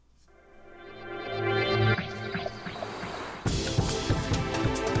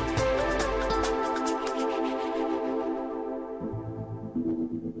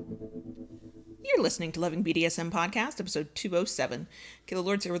listening to Loving BDSM Podcast, episode 207. Kayla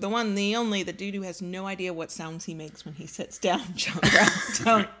Lords here with the one, the only, the dude who has no idea what sounds he makes when he sits down, John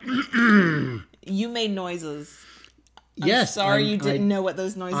Brownstone. You made noises. Yes. I'm sorry you didn't know what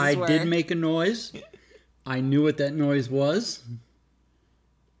those noises were. I did make a noise. I knew what that noise was.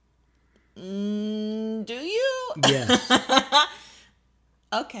 Do you? Yes.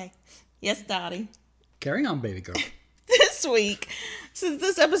 Okay. Yes, Daddy. Carry on, baby girl. This week, since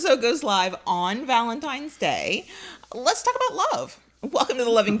this episode goes live on Valentine's Day, let's talk about love. Welcome to the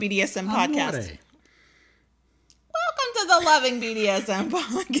Loving BDSM Podcast. Welcome to the Loving BDSM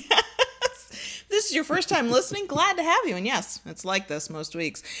Podcast. This is your first time listening. Glad to have you. And yes, it's like this most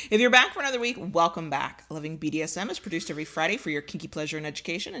weeks. If you're back for another week, welcome back. Loving BDSM is produced every Friday for your kinky pleasure and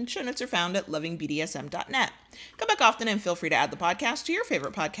education, and show notes are found at lovingbdsm.net. Come back often and feel free to add the podcast to your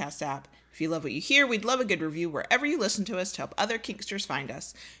favorite podcast app. If you love what you hear, we'd love a good review wherever you listen to us to help other kinksters find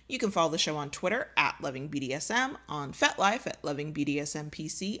us. You can follow the show on Twitter at LovingBDSM, on FetLife at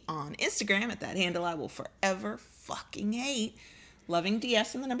LovingBDSMPC, on Instagram at that handle I will forever fucking hate,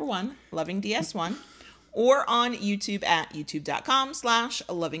 LovingDS and the number 1, LovingDS1, or on YouTube at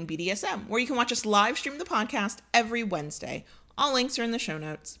youtube.com/LovingBDSM, where you can watch us live stream the podcast every Wednesday. All links are in the show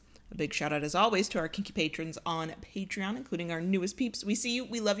notes. A big shout out, as always, to our kinky patrons on Patreon, including our newest peeps. We see you,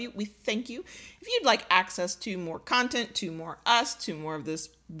 we love you, we thank you. If you'd like access to more content, to more us, to more of this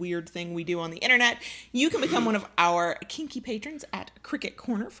weird thing we do on the internet, you can become one of our kinky patrons at Cricket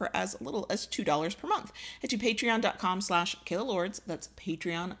Corner for as little as $2 per month. Head to patreon.com/Kayla Lords. That's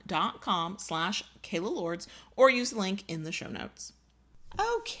patreon.com/Kayla Lords, or use the link in the show notes.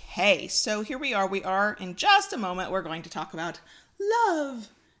 Okay, so here we are. In just a moment, we're going to talk about love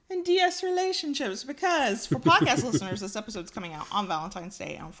and DS relationships, because for podcast listeners, this episode's coming out on Valentine's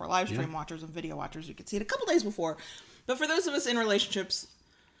Day, and for live stream watchers and video watchers, you can see it a couple days before. But for those of us in relationships,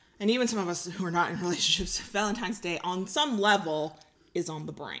 and even some of us who are not in relationships, Valentine's Day on some level is on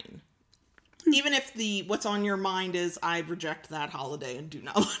the brain. Even if what's on your mind is, I reject that holiday and do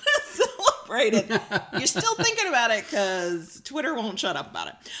not want to celebrate it, you're still thinking about it because Twitter won't shut up about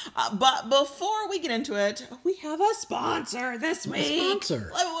it. But before we get into it, we have a sponsor this week. We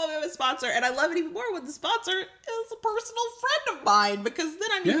have a sponsor, and I love it even more when the sponsor is a personal friend of mine, because then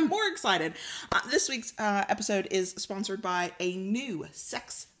I'm even more excited. This week's episode is sponsored by a new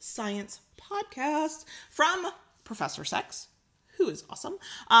sex science podcast from Professor Sex, who is awesome.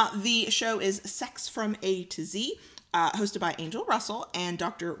 The show is Sex from A to Z, hosted by Angel Russell and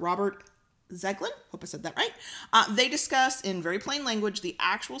Dr. Robert Zeglin. Hope I said that right. They discuss in very plain language the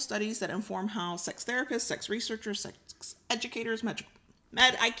actual studies that inform how sex therapists, sex researchers, sex educators,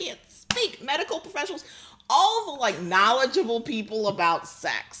 medical professionals, all the knowledgeable people about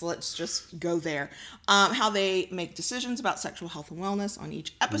sex, let's just go there, how they make decisions about sexual health and wellness on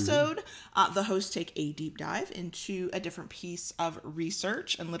each episode. The hosts take a deep dive into a different piece of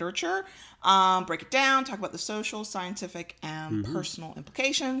research and literature, break it down, talk about the social, scientific, and personal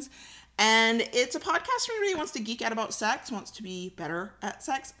implications. And it's a podcast for anybody who wants to geek out about sex, wants to be better at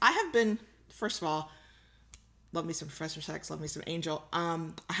sex. I have been, first of all, love me some Professor Sex, love me some Angel.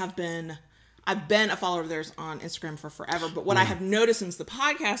 I've been a follower of theirs on Instagram for forever, but what I have noticed since the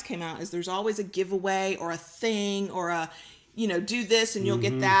podcast came out is there's always a giveaway or a thing or a, do this and you'll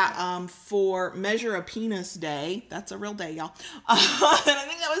get that for Measure a Penis Day. That's a real day, y'all. And I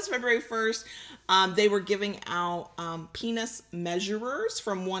think that was February 1st. They were giving out penis measurers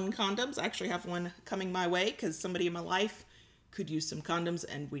from One Condoms. I actually have one coming my way because somebody in my life could use some condoms,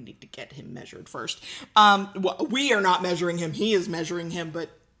 and we need to get him measured first. We are not measuring him. He is measuring him, but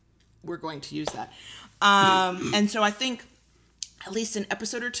we're going to use that. And so I think at least an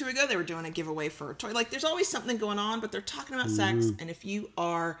episode or two ago, they were doing a giveaway for a toy. There's always something going on, but they're talking about sex. And if you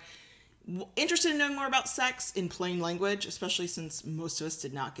are interested in knowing more about sex in plain language, especially since most of us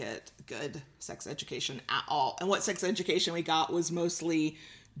did not get good sex education at all. And what sex education we got was mostly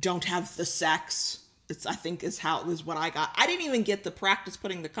don't have the sex. I think is what I got. I didn't even get the practice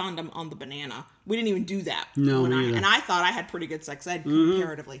putting the condom on the banana. We didn't even do that. No, and I thought I had pretty good sex ed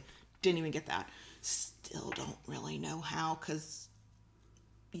comparatively. Didn't even get that. Still don't really know how, because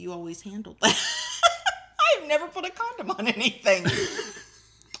you always handled that. I've never put a condom on anything.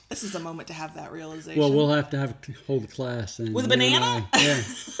 This is a moment to have that realization. Well, we'll have to hold a class. With a banana? Yeah.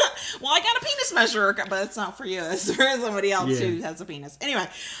 Well, I got a penis measurer, but it's not for you. It's for somebody else who has a penis. Anyway,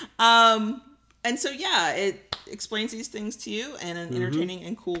 and so, it explains these things to you in an entertaining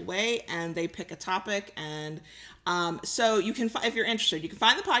and cool way, and they pick a topic, and so you can, if you're interested, you can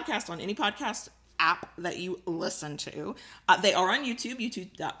find the podcast on any podcast app that you listen to. They are on YouTube,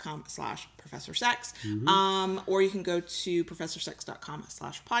 youtube.com/Professor Sex. Or you can go to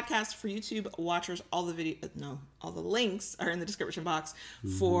professorsex.com/podcast for YouTube watchers. All the links are in the description box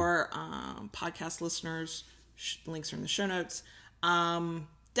for podcast listeners. Links are in the show notes.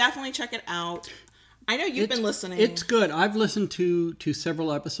 Definitely check it out. I know you've been listening. It's good. I've listened to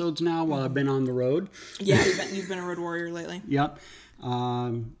several episodes now while I've been on the road. Yeah, you've been a road warrior lately. Yep.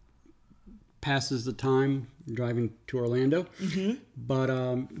 Passes the time driving to Orlando. But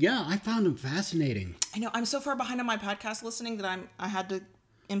yeah, I found them fascinating. I know. I'm so far behind on my podcast listening that I had to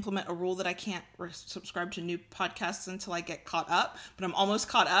implement a rule that I can't subscribe to new podcasts until I get caught up. But I'm almost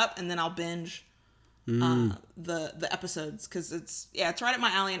caught up, and then I'll binge the episodes, because it's right up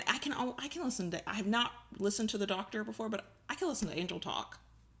my alley, and I can listen to. I have not listened to The Doctor before, but I can listen to Angel talk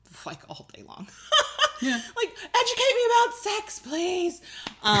like all day long. Yeah. Like, educate me about sex, please.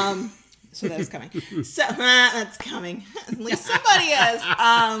 So that's coming. So that's coming. At least somebody is.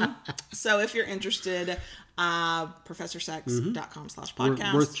 So if you're interested,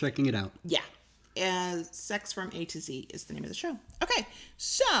 professorsex.com/podcast. Worth checking it out. Yeah. Sex from A to Z is the name of the show. Okay.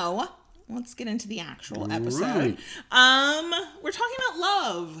 So let's get into the actual episode. Right. We're talking about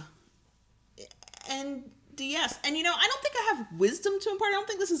love and DS. And I don't think I have wisdom to impart. I don't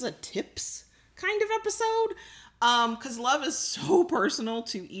think this is a tips kind of episode. Because love is so personal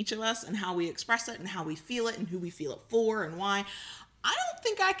to each of us, and how we express it, and how we feel it, and who we feel it for, and why. I don't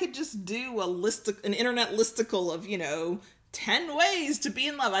think I could just do an internet listicle of 10 ways to be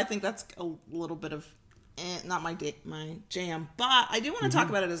in love. I think that's a little bit of not my jam, but I do want to talk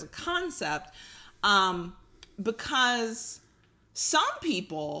about it as a concept, because some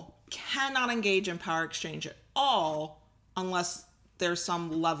people cannot engage in power exchange at all unless there's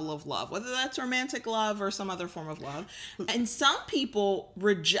some level of love, whether that's romantic love or some other form of love. And some people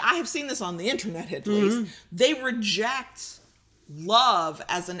I have seen this on the internet at least, they reject love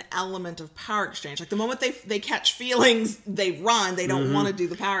as an element of power exchange. Like, the moment they catch feelings, they run. They don't want to do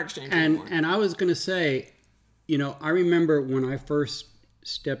the power exchange anymore. And I was going to say, I remember when I first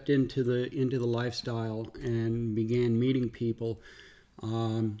stepped into the lifestyle and began meeting people,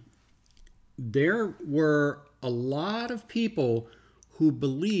 there were a lot of people who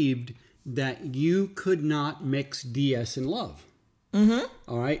believed that you could not mix DS and love.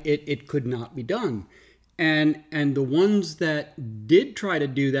 All right, it could not be done, and the ones that did try to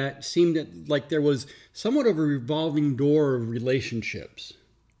do that seemed like there was somewhat of a revolving door of relationships.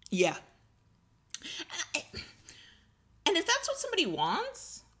 Yeah, and if that's what somebody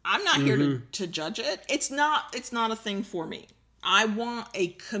wants, I'm not here to judge it. It's not a thing for me. I want a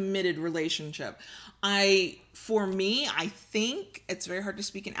committed relationship. For me, I think it's very hard to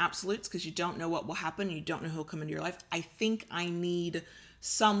speak in absolutes, because you don't know what will happen. You don't know who'll come into your life. I think I need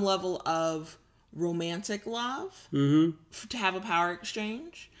some level of romantic love to have a power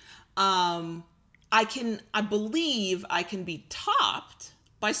exchange. I believe I can be topped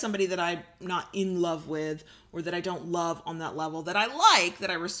by somebody that I'm not in love with, or that I don't love on that level, that I like,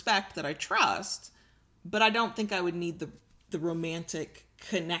 that I respect, that I trust. But I don't think I would need the romantic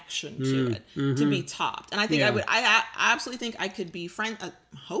connection to it to be topped. And I think I absolutely think I could be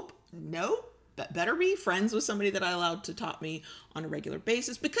better be friends with somebody that I allowed to top me on a regular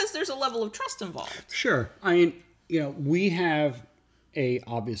basis, because there's a level of trust involved. Sure. I mean, we have a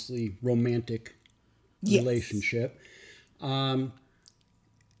obviously romantic relationship. At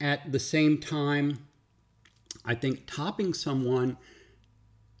the same time, I think topping someone,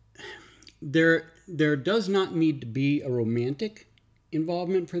 there does not need to be a romantic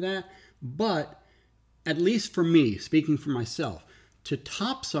involvement for that, but at least for me, speaking for myself, to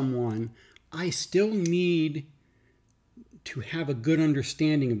top someone, I still need to have a good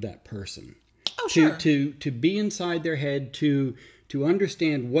understanding of that person. Oh, sure. To be inside their head, to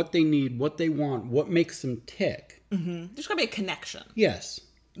understand what they need, what they want, what makes them tick. There's got to be a connection. Yes.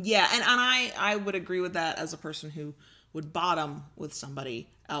 Yeah, and I would agree with that as a person who would bottom with somebody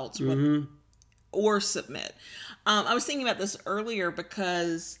else or submit. I was thinking about this earlier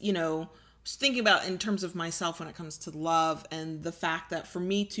because, I was thinking about in terms of myself when it comes to love, and the fact that for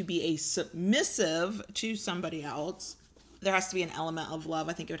me to be a submissive to somebody else, there has to be an element of love.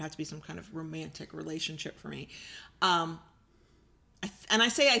 I think it would have to be some kind of romantic relationship for me. And I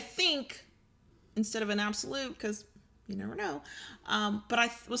say I think instead of an absolute, because you never know. But I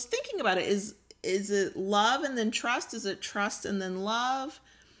was thinking about it. Is it love and then trust? Is it trust and then love?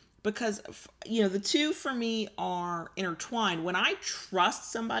 Because, the two for me are intertwined. When I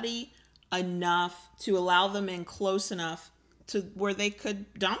trust somebody enough to allow them in close enough to where they could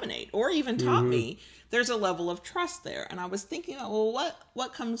dominate or even taught me, there's a level of trust there. And I was thinking, well,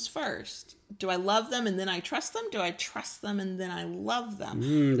 what comes first? Do I love them and then I trust them? Do I trust them and then I love them?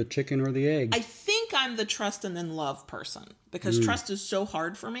 The chicken or the egg? I think I'm the trust and then love person because trust is so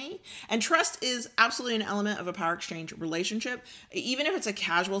hard for me. And trust is absolutely an element of a power exchange relationship. Even if it's a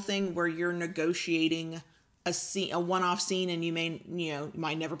casual thing where you're negotiating a scene, a one-off scene, and you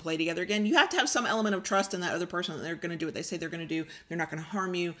might never play together again. You have to have some element of trust in that other person that they're going to do what they say they're going to do. They're not going to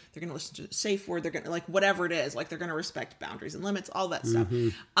harm you. They're going to listen to the safe word. They're going to, like, whatever it is, like, they're going to respect boundaries and limits, all that stuff.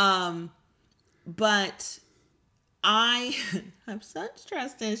 But I have such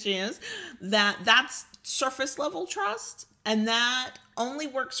trust issues that's surface level trust. And that only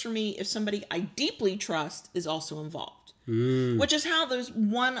works for me if somebody I deeply trust is also involved. Which is how those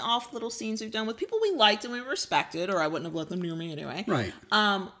one-off little scenes we've done with people we liked and we respected, or I wouldn't have let them near me anyway. Right.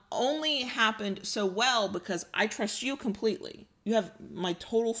 Only happened so well because I trust you completely. You have my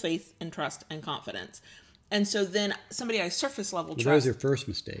total faith and trust and confidence. And so then somebody I surface level trust. That was your first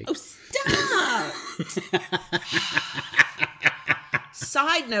mistake. Oh, stop!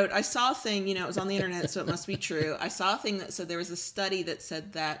 Side note, I saw a thing, it was on the internet, so it must be true. I saw a thing that said there was a study that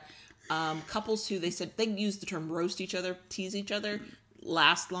said that couples who they used the term roast each other, tease each other,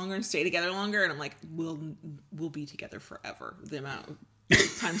 last longer and stay together longer. And I'm like, we'll be together forever. The amount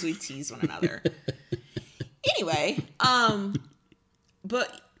of times we tease one another. Anyway,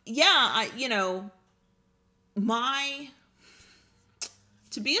 but yeah,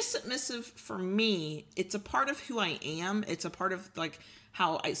 to be a submissive for me, it's a part of who I am. It's a part of like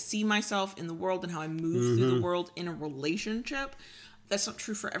how I see myself in the world and how I move through the world in a relationship. That's not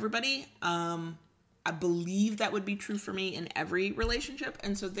true for everybody. I believe that would be true for me in every relationship.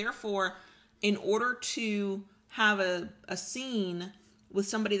 And so therefore, in order to have a scene with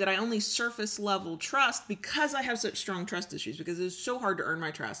somebody that I only surface level trust, because I have such strong trust issues, because it's so hard to earn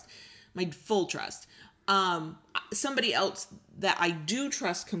my trust, my full trust, somebody else that I do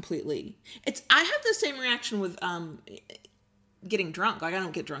trust completely. I have the same reaction with getting drunk. Like, I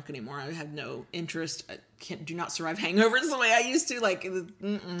don't get drunk anymore. I have no interest. I do not survive hangovers the way I used to. Like,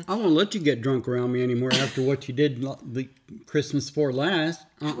 I won't let you get drunk around me anymore after what you did the Christmas before last.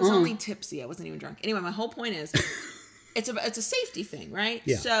 I was only tipsy. I wasn't even drunk. Anyway, my whole point is, it's a safety thing, right?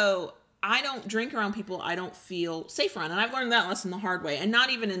 Yeah. So I don't drink around people I don't feel safe around, and I've learned that lesson the hard way, and not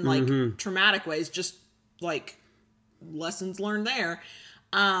even in like traumatic ways, just like lessons learned there.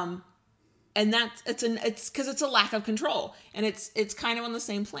 And it's because it's a lack of control, and it's kind of on the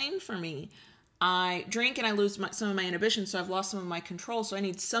same plane for me. I drink and I lose some of my inhibition, so I've lost some of my control. So I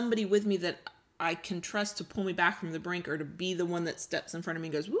need somebody with me that I can trust to pull me back from the brink, or to be the one that steps in front of me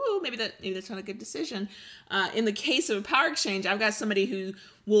and goes, "Woo, maybe that's not a good decision." In the case of a power exchange, I've got somebody who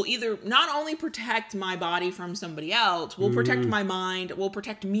will either not only protect my body from somebody else, will protect my mind, will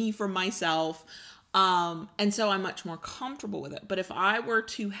protect me from myself, and so I'm much more comfortable with it. But if I were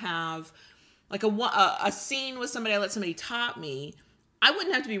to have like a scene with somebody I let somebody top me, I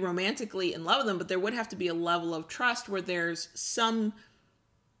wouldn't have to be romantically in love with them, but there would have to be a level of trust where there's some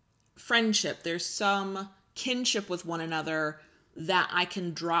friendship, there's some kinship with one another, that I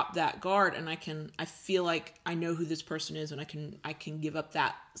can drop that guard, and I feel like I know who this person is, and I can give up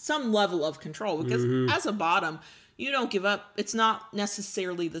that some level of control, because as a bottom, you don't give up. It's not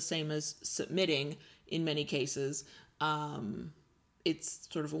necessarily the same as submitting in many cases. It's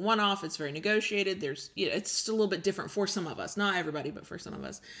sort of a one-off. It's very negotiated. It's just a little bit different for some of us, not everybody, but for some of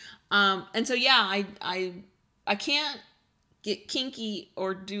us. And so, yeah, I can't get kinky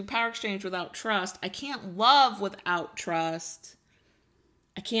or do power exchange without trust. I can't love without trust.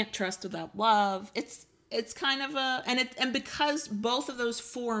 I can't trust without love. It's kind of and because both of those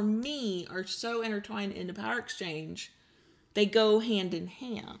for me are so intertwined into power exchange, they go hand in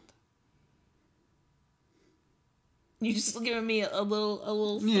hand. You just giving me a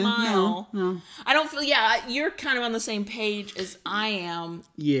little smile. No. I don't feel, you're kind of on the same page as I am.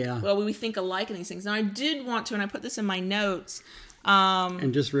 Yeah. Well, we think alike in these things. Now, I did want to, and I put this in my notes.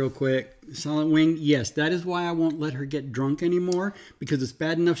 And just real quick, Silent Wing, yes, that is why I won't let her get drunk anymore, because it's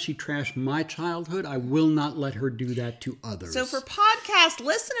bad enough she trashed my childhood. I will not let her do that to others. So for podcast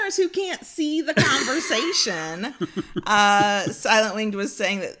listeners who can't see the conversation, Silent Winged was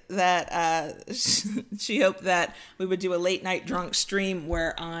saying that she hoped that we would do a late night drunk stream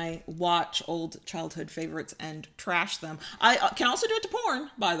where I watch old childhood favorites and trash them. I can also do it to porn,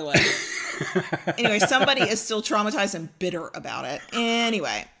 by the way. Anyway, somebody is still traumatized and bitter about it.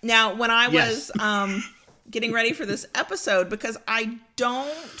 Anyway, now when I was getting ready for this episode, because I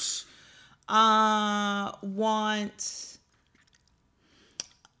don't want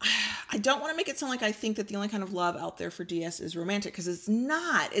I don't want to make it sound like I think that the only kind of love out there for DS is romantic, because it's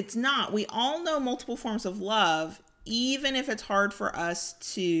not. It's not. We all know multiple forms of love, even if it's hard for us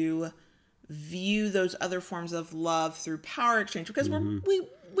to view those other forms of love through power exchange, because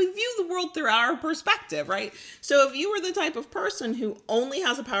we view the world through our perspective, right? So if you were the type of person who only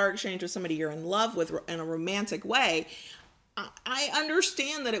has a power exchange with somebody you're in love with in a romantic way, I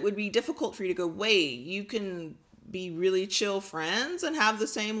understand that it would be difficult for you to go, wait, you can be really chill friends and have the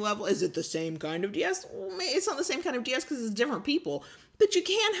same level. Is it the same kind of DS? Well, it's not the same kind of DS because it's different people, but you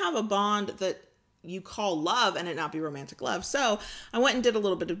can have a bond that you call love and it not be romantic love. So I went and did a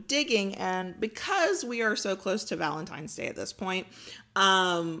little bit of digging, and because we are so close to Valentine's Day at this point,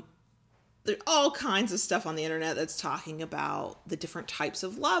 there's all kinds of stuff on the internet that's talking about the different types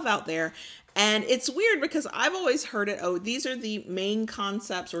of love out there. And it's weird because I've always heard it, oh, these are the main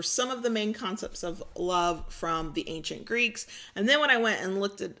concepts or some of the main concepts of love from the ancient Greeks. And then when I went and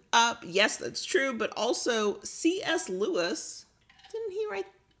looked it up, yes, that's true. But also C.S. Lewis, didn't he write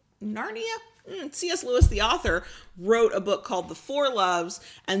Narnia? C.S. Lewis, the author, wrote a book called The Four Loves.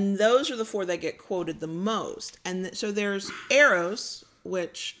 And those are the four that get quoted the most. And so there's Eros,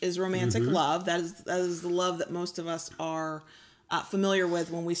 which is romantic love. That is the love that most of us are familiar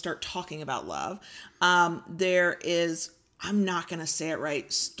with when we start talking about love. There is, I'm not going to say it right,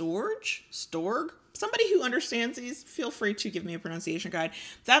 Storg. Somebody who understands these, feel free to give me a pronunciation guide.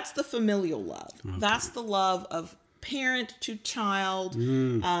 That's the familial love. Okay. That's the love of parent to child,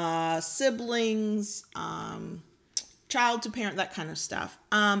 siblings, child to parent, that kind of stuff.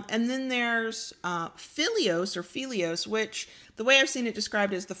 And then there's Philios, which the way I've seen it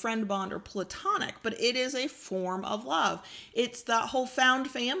described is the friend bond or platonic, but it is a form of love. It's that whole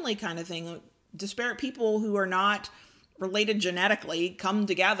found family kind of thing. Disparate people who are not related genetically come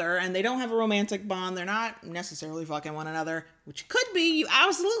together and they don't have a romantic bond. They're not necessarily fucking one another, which could be. You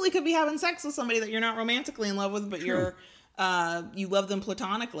absolutely could be having sex with somebody that you're not romantically in love with, but you love them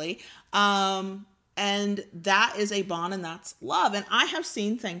platonically. And that is a bond, and that's love. And I have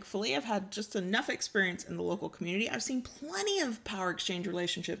seen, thankfully, I've had just enough experience in the local community. I've seen plenty of power exchange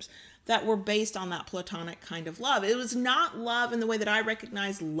relationships that were based on that platonic kind of love. It was not love in the way that I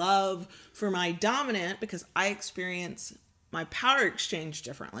recognize love for my dominant, because I experience my power exchange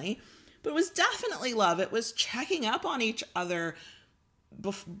differently. But it was definitely love. It was checking up on each other,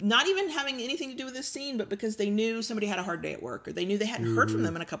 not even having anything to do with this scene, but because they knew somebody had a hard day at work, or they knew they hadn't heard from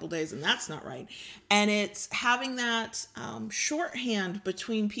them in a couple days, and that's not right. And it's having that shorthand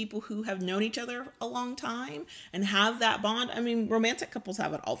between people who have known each other a long time and have that bond. I mean, romantic couples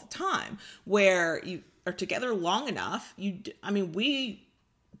have it all the time, where you are together long enough. We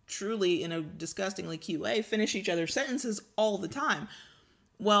truly, in a disgustingly cute way, finish each other's sentences all the time.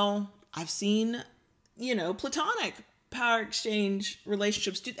 Well, I've seen, platonic power exchange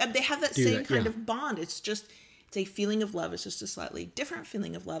relationships they have that same kind of bond. It's a feeling of love. It's just a slightly different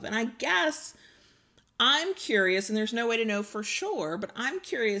feeling of love. And I guess I'm curious, and there's no way to know for sure, but I'm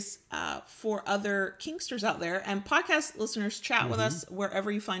curious for other Kinksters out there, and podcast listeners, chat with us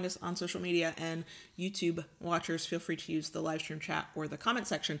wherever you find us on social media, and YouTube watchers, feel free to use the live stream chat or the comment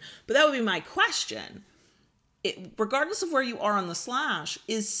section. But that would be my question. Regardless of where you are on the slash,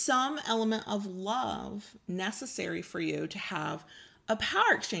 is some element of love necessary for you to have a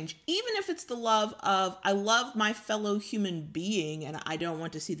power exchange? Even if it's the love of, I love my fellow human being and I don't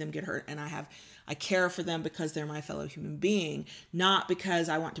want to see them get hurt, and I care for them because they're my fellow human being, not because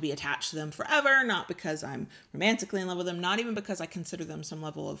I want to be attached to them forever, not because I'm romantically in love with them, not even because I consider them some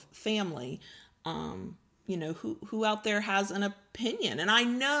level of family. Who out there has an opinion? And I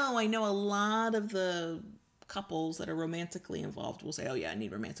know a lot of the couples that are romantically involved will say, oh yeah, I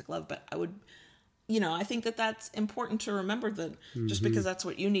need romantic love. But I think that that's important to remember, that just because that's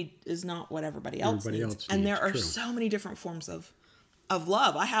what you need is not what everybody else needs. And there are so many different forms of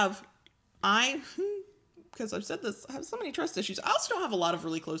love. Because I've said this, I have so many trust issues. I also don't have a lot of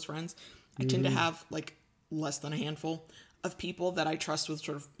really close friends. I tend to have less than a handful of people that I trust with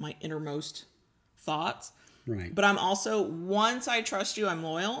sort of my innermost thoughts. Right. But I'm also, once I trust you, I'm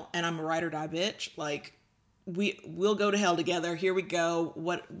loyal, and I'm a ride or die bitch. We'll go to hell together. Here we go.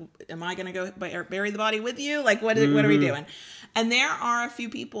 What am I going to go bury the body with you? What are we doing? And there are a few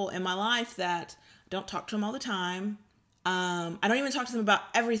people in my life that don't talk to them all the time. I don't even talk to them about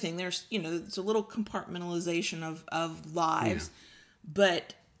everything. There's, it's a little compartmentalization of lives,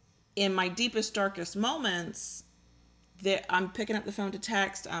 but in my deepest, darkest moments, I'm picking up the phone to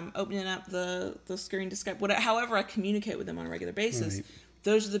text. I'm opening up the screen to Skype, however I communicate with them on a regular basis. Right.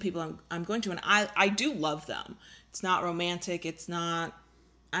 Those are the people I'm going to, and I do love them. It's not romantic. It's not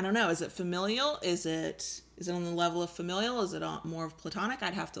I don't know. Is it familial? Is it on the level of familial? Is it more of platonic?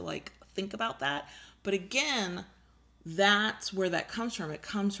 I'd have to like think about that. But again, that's where that comes from. It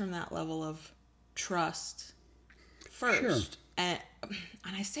comes from that level of trust first. Sure. And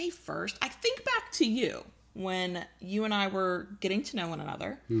I say first, I think back to you when you and I were getting to know one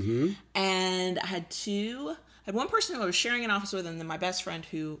another. Mm-hmm. And I had one person who I was sharing an office with, and then my best friend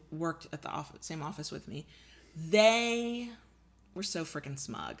who worked at the same office with me. They were so freaking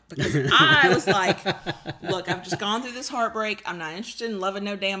smug because I was like, look, I've just gone through this heartbreak. I'm not interested in loving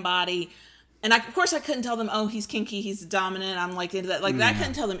no damn body. And of course I couldn't tell them, oh, he's kinky, he's dominant. I'm like into that. Like I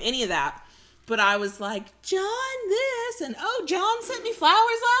couldn't tell them any of that. But I was like, John this, and oh, John sent me flowers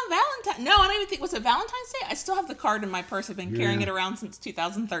on Valentine's. No, I don't even think, was it Valentine's Day? I still have the card in my purse. I've been carrying it around since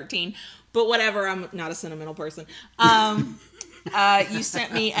 2013. But whatever, I'm not a sentimental person. You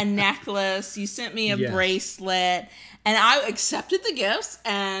sent me a necklace. You sent me a bracelet. And I accepted the gifts.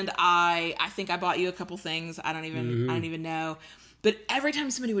 And I think I bought you a couple things. I don't even know. But every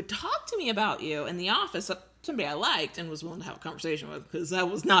time somebody would talk to me about you in the office, somebody I liked and was willing to have a conversation with, because that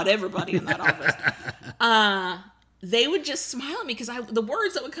was not everybody in that office, they would just smile at me because the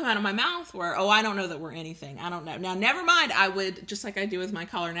words that would come out of my mouth were, oh, I don't know that we're anything. I don't know. Now, never mind. I would, just like I do with my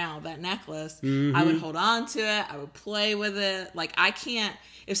collar now, that necklace, I would hold on to it. I would play with it. Like I can't,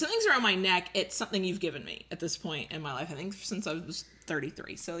 if something's around my neck, it's something you've given me at this point in my life. I think since I was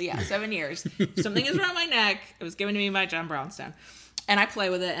 33. So yeah, 7 years. Something is around my neck. It was given to me by John Brownstone. And I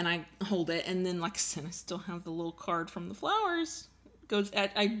play with it and I hold it. And then, like I said, I still have the little card from the flowers.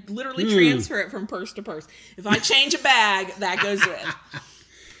 I literally transfer it from purse to purse. If I change a bag, that goes with.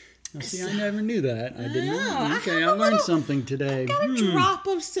 See, I never knew that. I didn't know. Okay, I learned something today. I've got a drop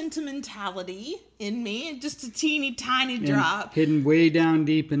of sentimentality in me. Just a teeny tiny drop. Hidden way down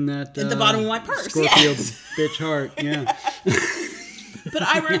deep in that... At the bottom of my purse, Scorpio bitch heart, yeah. But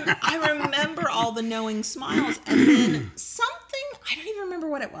I remember all the knowing smiles. And then something, I don't even remember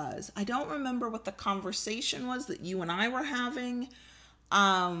what it was. I don't remember what the conversation was that you and I were having.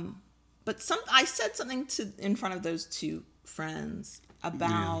 But I said something in front of those two friends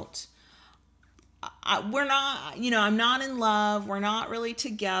about we're not, I'm not in love. We're not really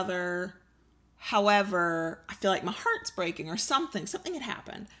together. However, I feel like my heart's breaking or something. Something had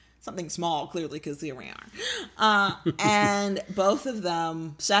happened. Something small, clearly, because here we are. And both of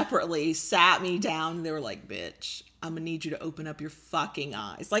them separately sat me down. And they were like, bitch, I'm going to need you to open up your fucking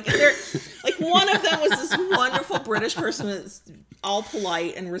eyes. Like one of them was this wonderful British person that's all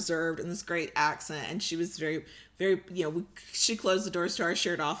polite and reserved in this great accent. And she was very, very, she closed the doors to our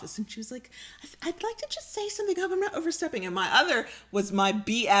shared office. And she was like, I'd like to just say something. I'm not overstepping. And my other was my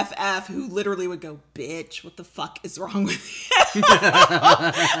BFF, who literally would go, bitch, what the fuck is wrong with you?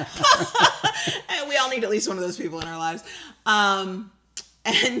 And we all need at least one of those people in our lives.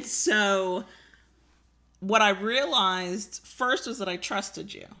 And so what I realized first was that I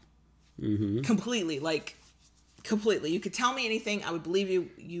trusted you completely, completely. You could tell me anything. I would believe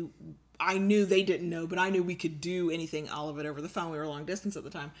you. I knew they didn't know, but I knew we could do anything, all of it over the phone. We were long distance at the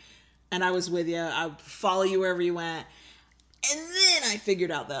time. And I was with you. I would follow you wherever you went. And then I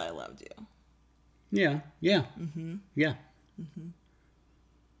figured out that I loved you. Yeah. Yeah. Mm-hmm. Yeah. Mm-hmm.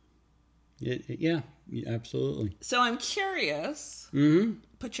 Yeah, absolutely. So I'm curious.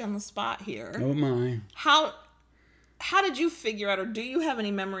 Put you on the spot here. Oh my! How did you figure out, or do you have any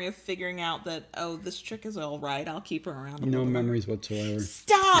memory of figuring out that, oh, this chick is all right, I'll keep her around? No memories whatsoever.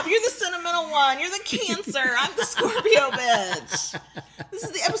 Stop! You're the sentimental one. You're the Cancer. I'm the Scorpio bitch. This is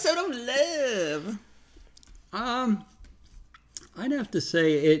the episode of love. I'd have to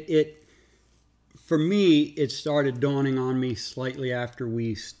say it. For me, it started dawning on me slightly after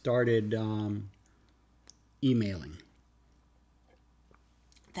we started emailing.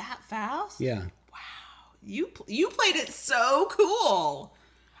 That fast? Yeah. Wow. You played it so cool.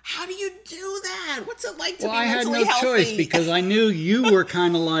 How do you do that? What's it like to be mentally healthy? I had no choice because I knew you were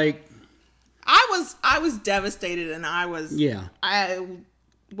kind of like... I was devastated, and I was... Yeah.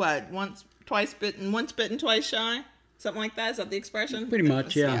 Once bitten, twice shy? Something like that? Is that the expression? Pretty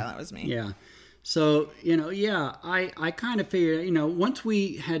much, yeah. Yeah, that was me. Yeah. So, I kind of figured, once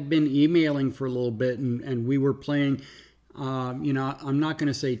we had been emailing for a little bit and we were playing, I'm not going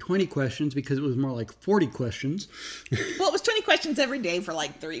to say 20 questions because it was more like 40 questions. Well, it was 20 questions every day for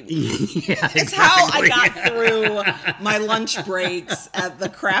like 3 weeks. Yeah, it's exactly. How I got through my lunch breaks at the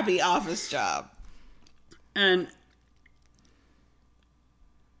crappy office job. And,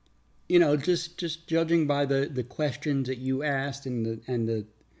 just judging by the questions that you asked and the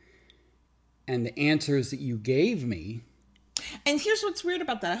answers that you gave me. And here's what's weird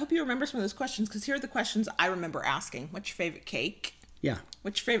about that. I hope you remember some of those questions, because here are the questions I remember asking. What's your favorite cake? Yeah.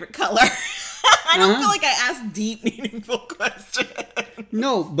 What's your favorite color? I don't feel like I asked deep, meaningful questions.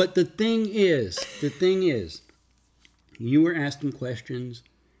 No, but the thing is, you were asking questions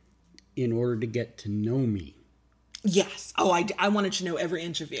in order to get to know me. Yes. Oh, I wanted to know every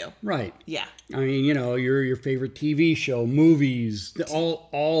inch of you. Right. Yeah. I mean, your favorite TV show, movies,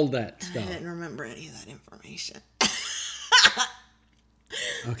 all that I stuff. didn't remember any of that information.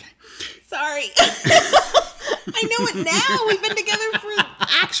 Okay. Sorry. I know it now. We've been together for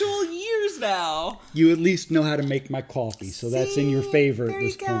actual years now. You at least know how to make my coffee, so that's in your favor at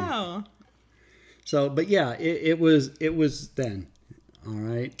this point. Go. So, but yeah, it was then. All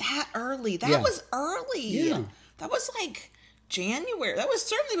right. That early. That Yeah. was early. Yeah. That was like January. That was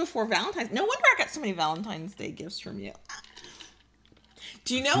certainly before Valentine's. No wonder I got so many Valentine's Day gifts from you.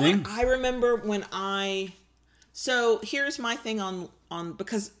 Do you know what I remember when so here's my thing on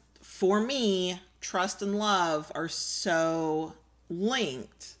because for me, trust and love are so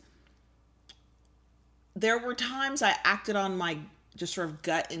linked. There were times I acted on my just sort of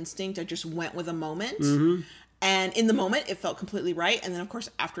gut instinct. I just went with a moment. Mm-hmm. And in the moment, it felt completely right. And then, of course,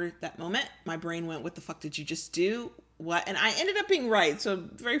 after that moment, my brain went, what the fuck did you just do? What? And I ended up being right. So I'm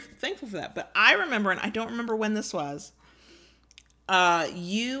very thankful for that. But I remember, and I don't remember when this was,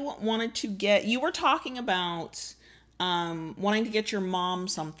 you were talking about wanting to get your mom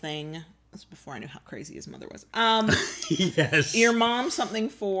something. That's before I knew how crazy his mother was. Yes. Your mom something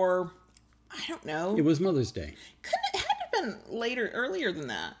for, I don't know. It was Mother's Day. It had to have been earlier than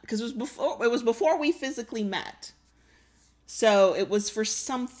that. Because it was before we physically met. So it was for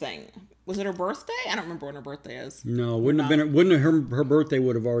something. Was it her birthday? I don't remember when her birthday is. No, her birthday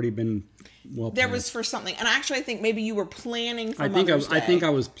would have already been there was for something. And actually I think maybe you were planning for Mother's Day. I think I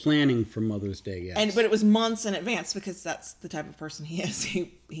was planning for Mother's Day, yes. But it was months in advance because that's the type of person he is.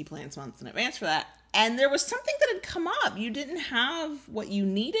 He plans months in advance for that. And there was something that had come up. You didn't have what you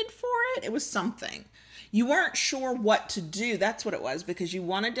needed for it. It was something. You weren't sure what to do. That's what it was, because you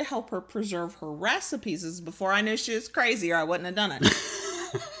wanted to help her preserve her recipes. This is before I knew she was crazy, or I wouldn't have done it.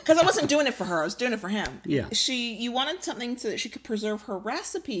 Because I wasn't doing it for her. I was doing it for him. Yeah. You wanted something so that she could preserve her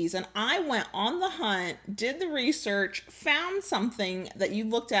recipes. And I went on the hunt, did the research, found something that you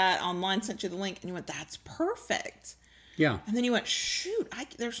looked at online, sent you the link, and you went, that's perfect. Yeah. And then you went, shoot,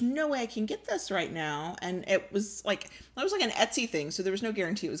 there's no way I can get this right now. And it was like an Etsy thing. So there was no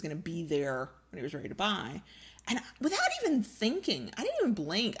guarantee it was going to be there when it was ready to buy. And without even thinking, I didn't even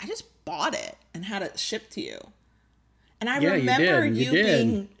blink. I just bought it and had it shipped to you. And I remember you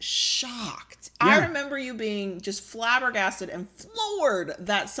being shocked. Yeah. I remember you being just flabbergasted and floored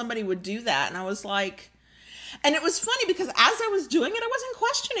that somebody would do that. And I was like, and it was funny because as I was doing it, I wasn't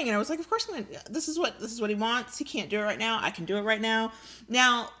questioning it. I was like, of course, this is what he wants. He can't do it right now. I can do it right now.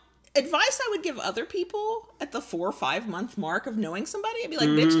 Now, advice I would give other people at the 4 or 5 month mark of knowing somebody, I'd be like,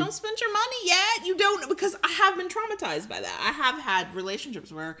 bitch, don't spend your money yet. You don't, because I have been traumatized by that. I have had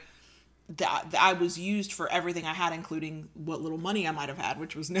relationships where that I was used for everything I had, including what little money I might have had,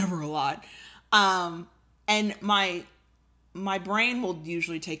 which was never a lot. And my brain will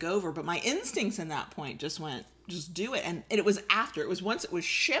usually take over, but my instincts in that point just went, just do it. And it was once it was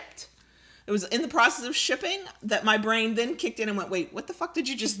shipped, it was in the process of shipping that my brain then kicked in and went, wait, what the fuck did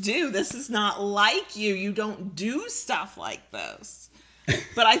you just do? This is not like you. You don't do stuff like this.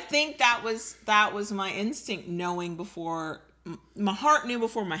 But I think that was my instinct, knowing before, my heart knew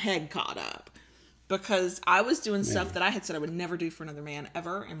before my head caught up. Because I was doing stuff that I had said I would never do for another man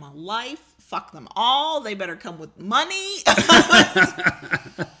ever in my life. Fuck them all. They better come with money.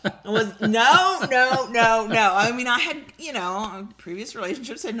 No. I mean, I had, previous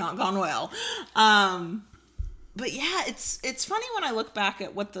relationships had not gone well. But yeah, it's funny when I look back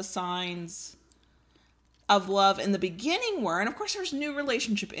at what the signs of love in the beginning were. And of course, there's new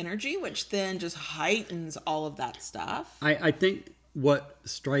relationship energy, which then just heightens all of that stuff. I think what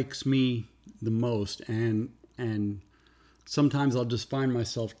strikes me the most, and sometimes I'll just find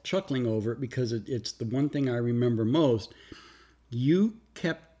myself chuckling over it because it's the one thing I remember most. You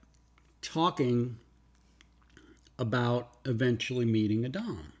kept talking about eventually meeting a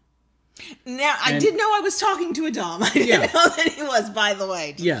Dom. Now, I did know I was talking to a Dom. I didn't know that he was, by the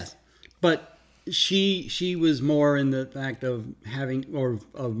way. Yes, but she was more in the fact of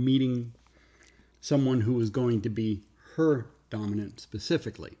of meeting someone who was going to be her dominant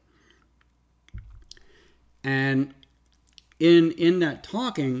specifically. And in that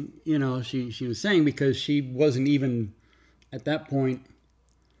talking, she was saying, because she wasn't even at that point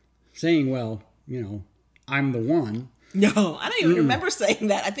saying, well, I'm the one. No, I don't even remember saying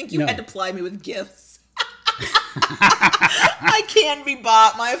that. I think you had to ply me with gifts. I can be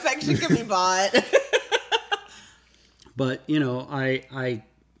bought. My affection can be bought. But, you know, I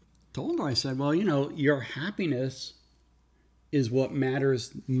told her, I said, well, you know, your happiness is what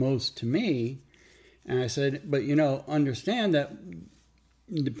matters most to me. And I said, but, you know, understand that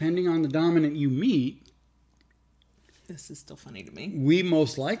depending on the dominant you meet, This is still funny to me. we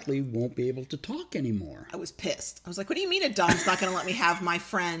most likely won't be able to talk anymore. I was pissed. I was like, what do you mean a dom's not going to let me have my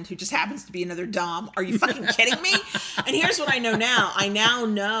friend who just happens to be another dom? Are you fucking kidding me? And here's what I know now. I now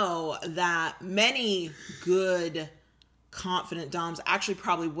know that many good, confident doms actually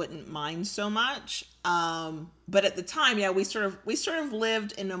probably wouldn't mind so much. But at the time, yeah, we sort of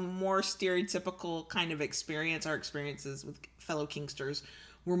lived in a more stereotypical kind of experience. Our experiences with fellow kinksters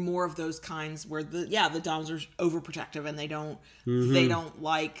were more of those kinds where the doms are overprotective and they don't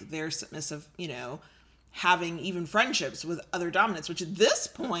like their submissive, you know, having even friendships with other dominants, which at this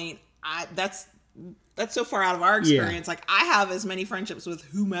point, that's so far out of our experience. Yeah. Like, I have as many friendships with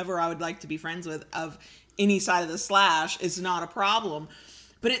whomever I would like to be friends with of any side of the slash is not a problem.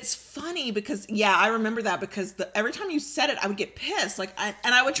 But it's funny because, yeah, I remember that because every time you said it, I would get pissed. Like,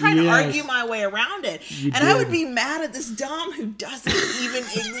 I would try to argue my way around it. I would be mad at this dom who doesn't even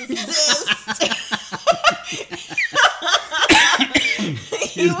exist.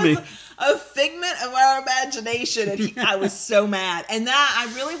 He was a figment of our imagination, and I was so mad. And that,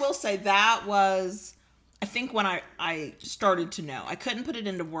 I really will say, that was, I think, when I started to know. I couldn't put it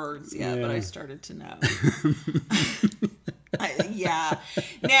into words yet, but I started to know.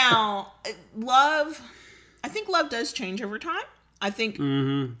 Now, I think love does change over time. I think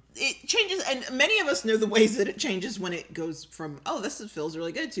it changes, and many of us know the ways that it changes when it goes from, oh, feels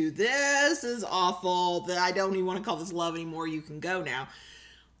really good, to this is awful, that I don't even want to call this love anymore, you can go now.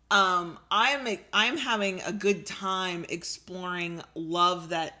 I'm having a good time exploring love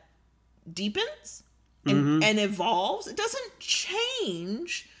that deepens and evolves. It doesn't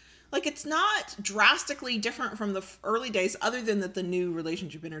change. Like, it's not drastically different from the early days, other than that the new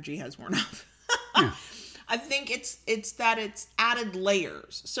relationship energy has worn off. Yeah. I think it's that it's added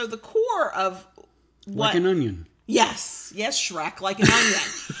layers. So the core of what... Like an onion. Yes, Shrek, like an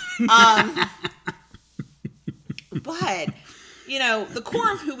onion. But, you know, the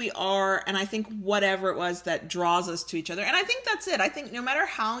core of who we are, and I think whatever it was that draws us to each other, and I think that's it. I think no matter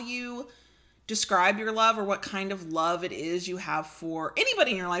how you describe your love or what kind of love it is you have for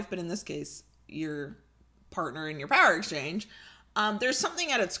anybody in your life, but in this case, your partner in your power exchange, there's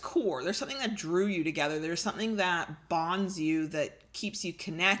something at its core. There's something that drew you together. There's something that bonds you, that keeps you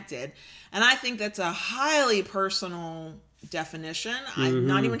connected. And I think that's a highly personal definition. I'm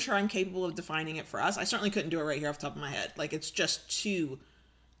not even sure I'm capable of defining it for us. I certainly couldn't do it right here off the top of my head. Like, it's just too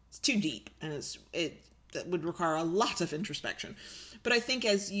deep, and that would require a lot of introspection. But I think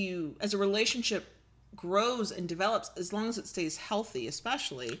as a relationship grows and develops, as long as it stays healthy,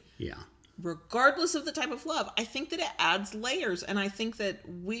 especially, regardless of the type of love, I think that it adds layers. And I think that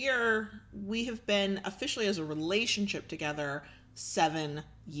we have been officially as a relationship together 7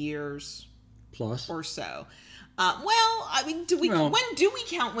 years plus or so. Well, I mean, when do we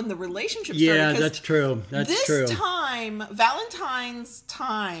count when the relationship started? Yeah, that's true. This time, Valentine's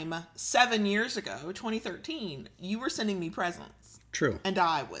time, 7 years ago, 2013, you were sending me presents. True. And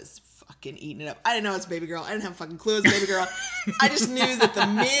I was fucking eating it up. I didn't know it's baby girl. I didn't have a fucking clue it's baby girl. I just knew that the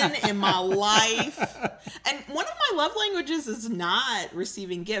men in my life, and one of my love languages is not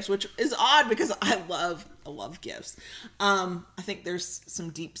receiving gifts, which is odd because I love gifts. I think there's some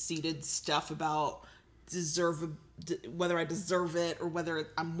deep-seated stuff about whether I deserve it or whether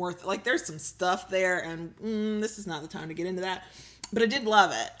I'm worth it. Like, there's some stuff there, and this is not the time to get into that. But I did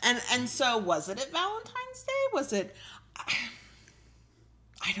love it. And so was it at Valentine's Day? Was it...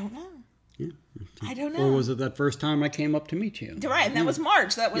 I don't know. Yeah. I don't know. Or was it that first time I came up to meet you? Right, and that was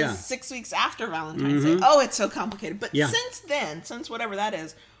March. That was 6 weeks after Valentine's Day. Oh, it's so complicated. But since then, since whatever that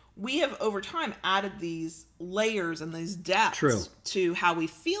is, we have over time added these layers and these depths to how we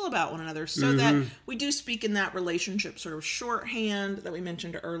feel about one another, so that we do speak in that relationship sort of shorthand that we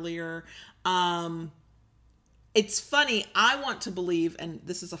mentioned earlier. It's funny. I want to believe, and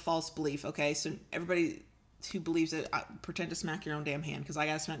this is a false belief, okay? So everybody who believes it, pretend to smack your own damn hand, because I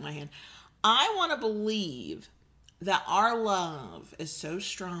gotta smack my hand. I want to believe that our love is so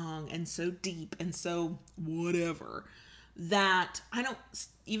strong and so deep and so whatever that I don't,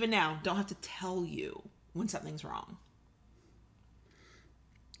 even now, don't have to tell you when something's wrong.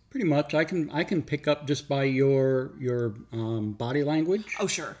 Pretty much. I can pick up just by your body language. Oh,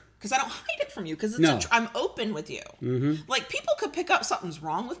 sure. Because I don't hide it from you. Because I'm open with you. Like, people could pick up something's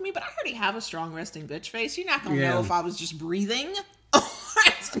wrong with me, but I already have a strong resting bitch face. You're not going to know if I was just breathing or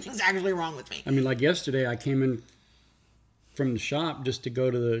something's actually wrong with me. I mean, like yesterday, I came in from the shop just to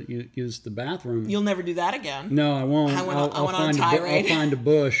go to use the bathroom. You'll never do that again. No, I won't. I went on a tirade. I'll find a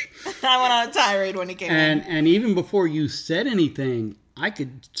bush. I went on a tirade when he came in. And even before you said anything, I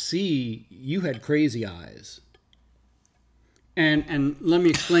could see you had crazy eyes. And let me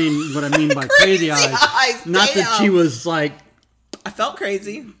explain what I mean by crazy eyes. Not that she was like, I felt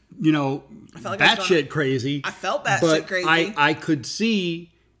crazy. You know, I felt like batshit crazy. I felt batshit crazy. But I could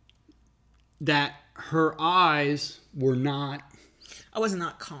see that her eyes were not. I was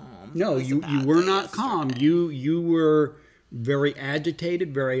not calm. No, you were not calm. You were very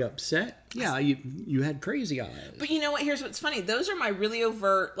agitated, very upset. Yeah, you had crazy eyes. But you know what? Here's what's funny. Those are my really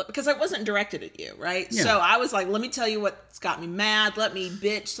overt, because I wasn't directed at you, right? Yeah. So I was like, let me tell you what's got me mad. Let me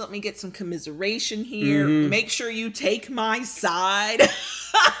bitch. Let me get some commiseration here. Mm-hmm. Make sure you take my side.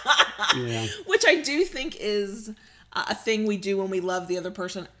 Yeah. Which I do think is a thing we do when we love the other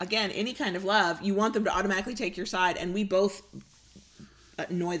person. Again, any kind of love, you want them to automatically take your side. And we both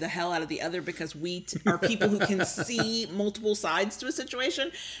annoy the hell out of the other because we are people who can see multiple sides to a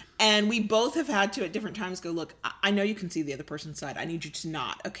situation, and we both have had to at different times go, look, I know you can see the other person's side. I need you to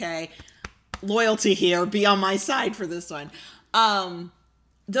not, okay? Loyalty here, be on my side for this one.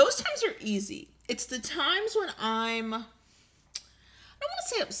 Those times are easy. It's the times when I don't want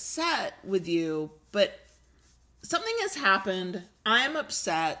to say upset with you, but something has happened. I am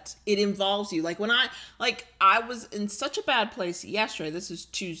upset. It involves you. Like when I was in such a bad place yesterday. This is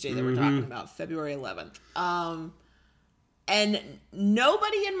Tuesday that we're talking about, February 11th. And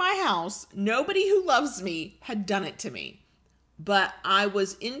nobody in my house, nobody who loves me had done it to me. But I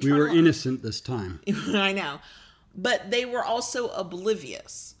was We were innocent this time. I know. But they were also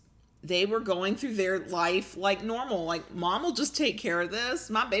oblivious. They were going through their life like normal. Like, mom will just take care of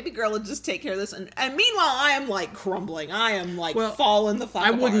this. My baby girl will just take care of this. And meanwhile, I am like crumbling. I am like falling the fuck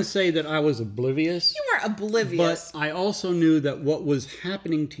apart. I wouldn't say that I was oblivious. You weren't oblivious. But I also knew that what was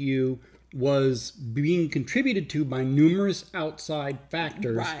happening to you was being contributed to by numerous outside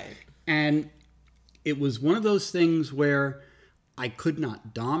factors. Right. And it was one of those things where I could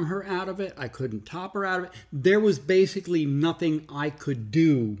not dom her out of it. I couldn't top her out of it. There was basically nothing I could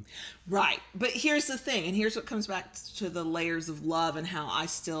do. Right. But here's the thing, and here's what comes back to the layers of love and how I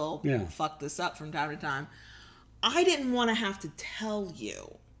still fuck this up from time to time. I didn't want to have to tell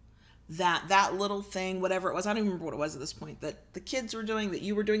you that little thing, whatever it was, I don't even remember what it was at this point, that the kids were doing, that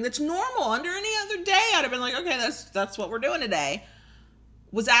you were doing, that's normal. Under any other day, I'd have been like, okay, that's what we're doing today,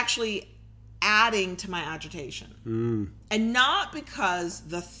 was actually adding to my agitation. And not because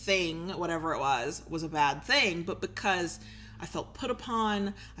the thing, whatever it was a bad thing, but because I felt put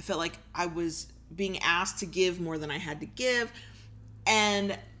upon. I felt like I was being asked to give more than I had to give.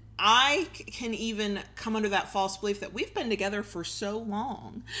 And I can even come under that false belief that we've been together for so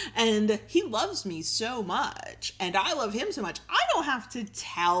long and he loves me so much and I love him so much. I don't have to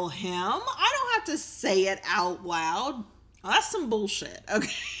tell him. I don't have to say it out loud. Well, that's some bullshit,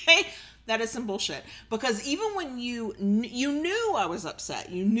 okay? That is some bullshit. Because even when you knew I was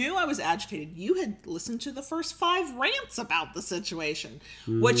upset, you knew I was agitated, you had listened to the first 5 rants about the situation.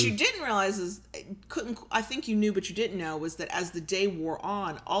 What you didn't realize is, I think you knew, but you didn't know, was that as the day wore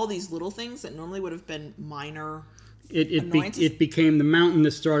on, all these little things that normally would have been minor It became the mountain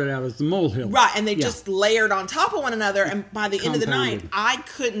that started out as the molehill. Right, and they just layered on top of one another, and by the end of the night, I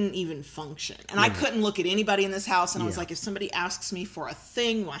couldn't even function. And I couldn't look at anybody in this house, and I was like, if somebody asks me for a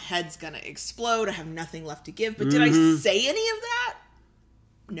thing, my head's going to explode. I have nothing left to give. But did I say any of that?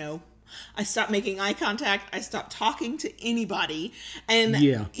 No. I stopped making eye contact. I stopped talking to anybody. And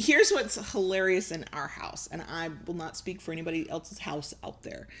here's what's hilarious in our house, and I will not speak for anybody else's house out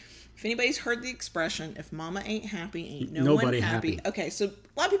there. If anybody's heard the expression, if mama ain't happy, ain't nobody happy. Okay, so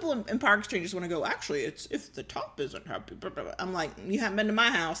a lot of people in Power Exchanges want to go, actually, it's if the top isn't happy. I'm like, you haven't been to my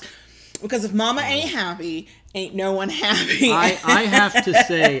house. Because if mama ain't happy, ain't no one happy. I have to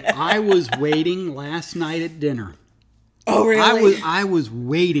say, I was waiting last night at dinner. Oh, really? I was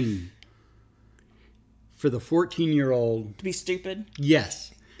waiting for the 14-year-old. To be stupid?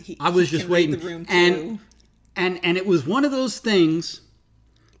 Yes. I was just waiting. Read the room too. And it was one of those things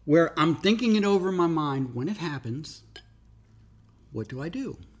where I'm thinking it over in my mind. When it happens, what do I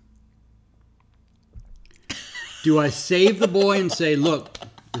do? Do I save the boy and say, look,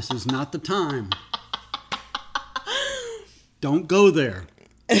 this is not the time. Don't go there.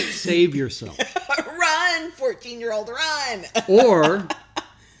 Save yourself. Run, 14-year-old, run. Or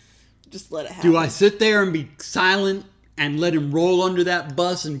just let it happen. Do I sit there and be silent and let him roll under that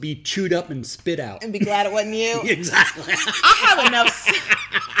bus and be chewed up and spit out? And be glad it wasn't you? Exactly. I have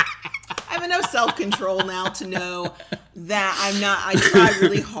have enough self-control now to know that I try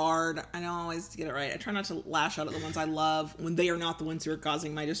really hard. I don't always get it right. I try not to lash out at the ones I love when they are not the ones who are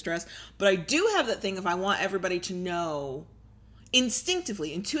causing my distress. But I do have that thing if I want everybody to know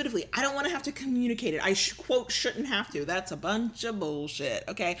instinctively, intuitively, I don't want to have to communicate it. I quote, shouldn't have to. That's a bunch of bullshit.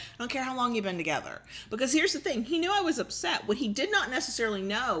 Okay. I don't care how long you've been together. Because here's the thing. He knew I was upset. What he did not necessarily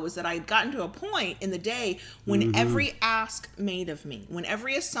know was that I had gotten to a point in the day when every ask made of me, when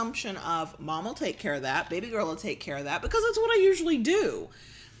every assumption of mom will take care of that, baby girl will take care of that, because that's what I usually do.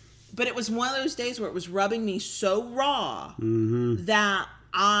 But it was one of those days where it was rubbing me so raw that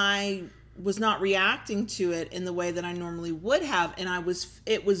I was not reacting to it in the way that I normally would have, and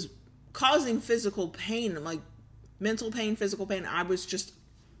it was causing physical pain, like mental pain, physical pain.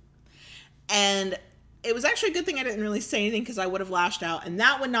 And it was actually a good thing I didn't really say anything, because I would have lashed out, and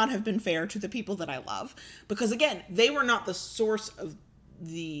that would not have been fair to the people that I love, because again, they were not the source of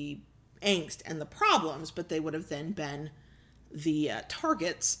the angst and the problems, but they would have then been the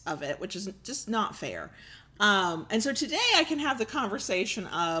targets of it, which is just not fair. And so today I can have the conversation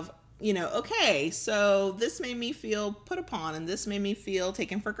of, okay, so this made me feel put upon, and this made me feel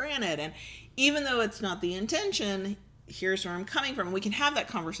taken for granted. And even though it's not the intention, here's where I'm coming from. We can have that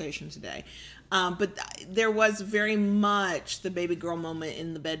conversation today. But there was very much the baby girl moment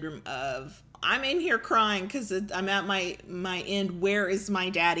in the bedroom of, I'm in here crying because I'm at my end. Where is my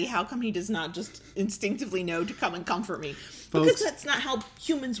daddy? How come he does not just instinctively know to come and comfort me? Because that's not how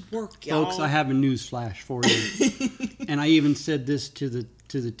humans work, y'all. Folks, I have a news flash for you. And I even said this to the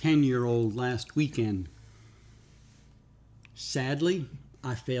 10-year-old last weekend. Sadly,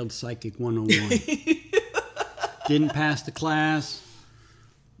 I failed Psychic 101. Didn't pass the class.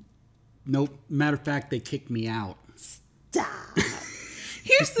 Nope. Matter of fact, they kicked me out. Stop.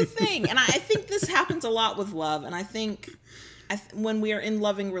 Here's the thing, and I think this happens a lot with love, and I think when we are in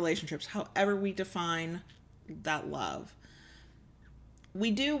loving relationships, however we define that love,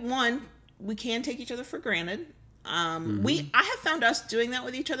 we can take each other for granted. I have found us doing that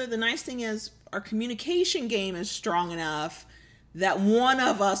with each other. The nice thing is our communication game is strong enough that one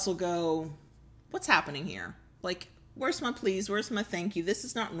of us will go, what's happening here? Like, where's my please? Where's my thank you? This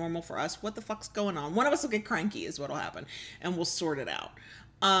is not normal for us. What the fuck's going on? One of us will get cranky is what'll happen, and we'll sort it out.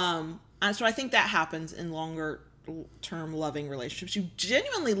 And so I think that happens in longer term loving relationships. You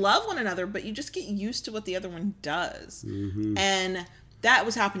genuinely love one another, but you just get used to what the other one does. And that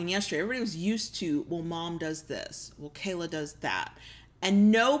was happening yesterday. Everybody was used to, well, mom does this. Well, Kayla does that.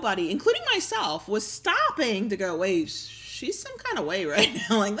 And nobody, including myself, was stopping to go, wait, she's some kind of way right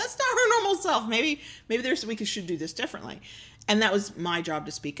now. Like, that's not her normal self. Maybe we should do this differently. And that was my job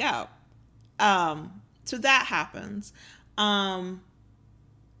to speak out. So that happens.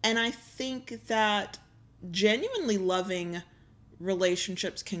 And I think that genuinely loving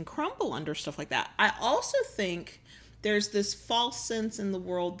relationships can crumble under stuff like that. I also think there's this false sense in the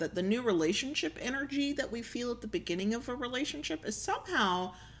world that the new relationship energy that we feel at the beginning of a relationship is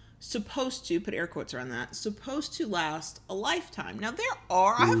somehow supposed to, put air quotes around that, supposed to last a lifetime. Now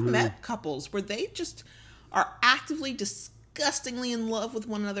I have met couples where they just are actively, disgustingly in love with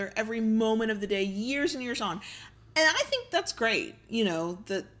one another every moment of the day, years and years on. And I think that's great,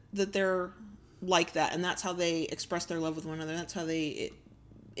 that they're like that, and that's how they express their love with one another. That's how they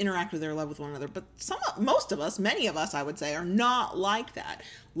interact with their love with one another. But most of us, many of us, I would say, are not like that.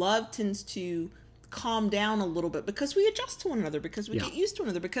 Love tends to calm down a little bit because we adjust to one another, because we get used to one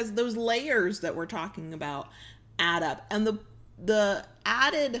another, because those layers that we're talking about add up. And the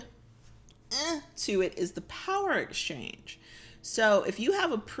added to it is the power exchange. So if you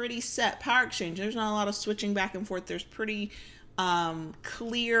have a pretty set power exchange, there's not a lot of switching back and forth. There's pretty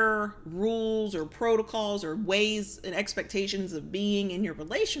clear rules or protocols or ways and expectations of being in your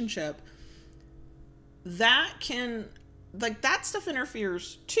relationship. That stuff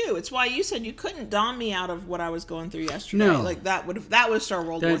interferes too. It's why you said you couldn't dom me out of what I was going through yesterday. No. Like that would start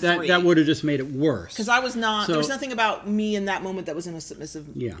World War III. That would have just made it worse. Because I was not. There was nothing about me in that moment that was in a submissive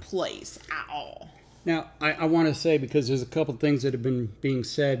place at all. Now, I want to say, because there's a couple things that have been being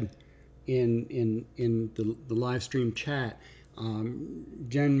said in the live stream chat.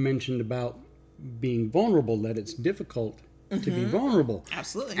 Jen mentioned about being vulnerable, that it's difficult to be vulnerable.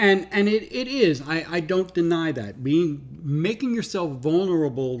 Absolutely. And it is. I don't deny that. Making yourself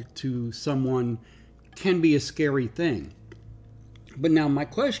vulnerable to someone can be a scary thing. But now my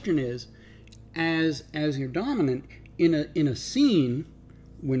question is, as your dominant in a scene,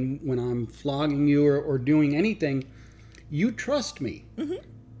 when I'm flogging you or doing anything, you trust me.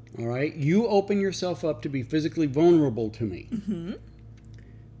 All right? You open yourself up to be physically vulnerable to me.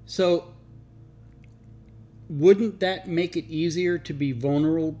 So wouldn't that make it easier to be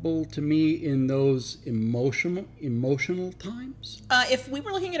vulnerable to me in those emotional times? If we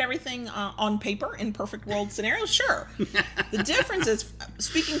were looking at everything on paper in perfect world scenarios, sure. The difference is,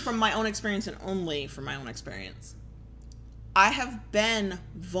 speaking from my own experience and only from my own experience, I have been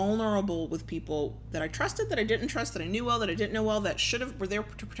vulnerable with people that I trusted, that I didn't trust, that I knew well, that I didn't know well, that should have were there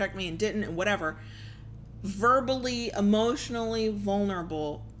to protect me and didn't, and whatever. Verbally, emotionally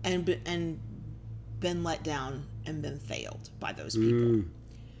vulnerable, and been let down and been failed by those people.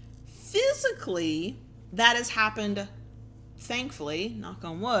 Physically, that has happened, thankfully, knock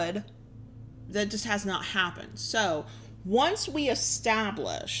on wood, that just has not happened. So once we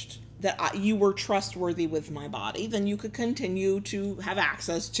established that you were trustworthy with my body, then you could continue to have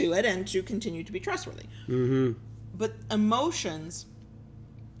access to it and to continue to be trustworthy. Mm-hmm. But emotions,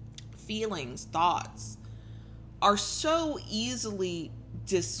 feelings, thoughts are so easily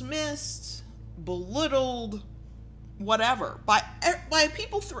dismissed, belittled, whatever, by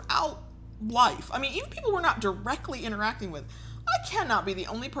people throughout life. I mean, even people we're not directly interacting with. I cannot be the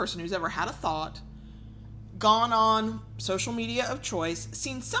only person who's ever had a thought, gone on social media of choice,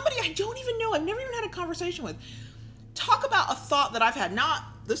 seen somebody I don't even know, I've never even had a conversation with, talk about a thought that I've had, not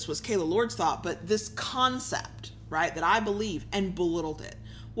this was Kayla Lord's thought, but this concept, right, that I believe, and belittled it.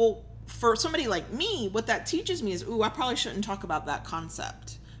 Well, for somebody like me, what that teaches me is, I probably shouldn't talk about that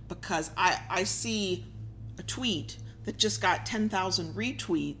concept, because I see a tweet that just got 10,000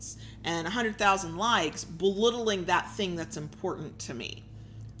 retweets and 100,000 likes belittling that thing that's important to me.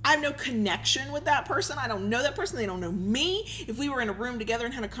 I have no connection with that person. I don't know that person. They don't know me. If we were in a room together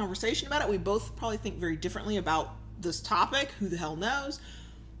and had a conversation about it, we both probably think very differently about this topic. Who the hell knows?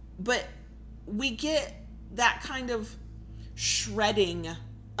 But we get that kind of shredding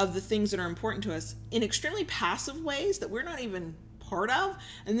of the things that are important to us in extremely passive ways that we're not even part of,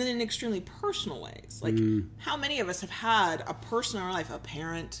 and then in extremely personal ways. Like, how many of us have had a person in our life, a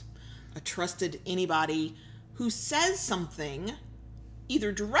parent, a trusted anybody, who says something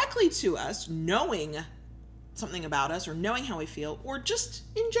either directly to us, knowing something about us or knowing how we feel, or just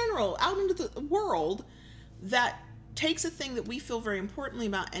in general out into the world, that takes a thing that we feel very importantly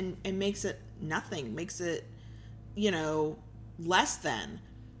about and makes it nothing, makes it, less than.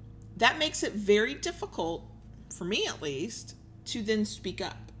 That makes it very difficult, for me at least, to then speak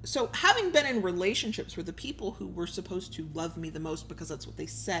up. So having been in relationships where the people who were supposed to love me the most because that's what they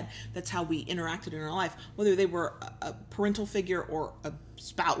said, that's how we interacted in our life, whether they were a parental figure or a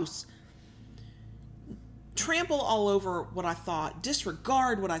spouse, trample all over what I thought,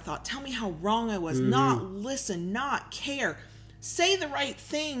 disregard what I thought, tell me how wrong I was, not listen, not care, say the right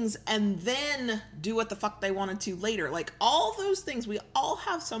things, and then do what the fuck they wanted to later. Like, all those things, we all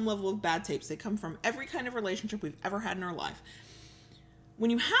have some level of bad tapes. They come from every kind of relationship we've ever had in our life. When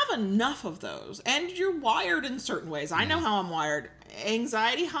you have enough of those, and you're wired in certain ways, I know how I'm wired.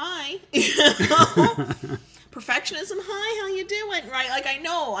 Anxiety high, perfectionism high, how you doing, right? Like, I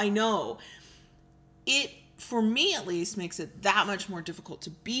know. It, for me at least, makes it that much more difficult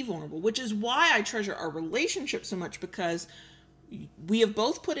to be vulnerable, which is why I treasure our relationship so much, because we have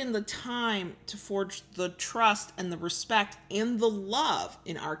both put in the time to forge the trust and the respect and the love.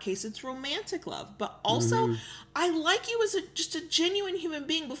 In our case, it's romantic love. But also, I like you as just a genuine human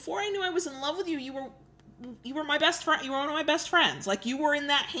being. Before I knew I was in love with you, you were my best friend. You were one of my best friends. Like, you were in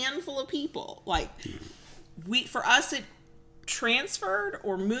that handful of people. Like, for us, it transferred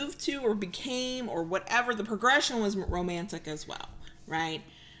or moved to or became or whatever. The progression was romantic as well, right?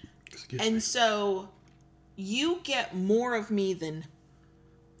 And so you get more of me than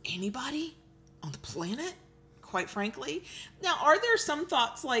anybody on the planet, quite frankly. Now, are there some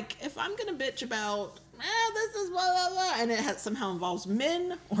thoughts, like, if I'm going to bitch about, this is blah, blah, blah, and it somehow involves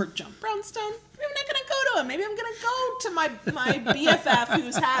men or John Brownstone, maybe I'm not going to go to him. Maybe I'm going to go to my BFF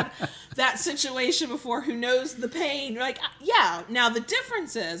who's had that situation before, who knows the pain. Like, yeah. Now, the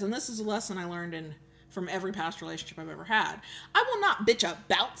difference is, and this is a lesson I learned from every past relationship I've ever had, I will not bitch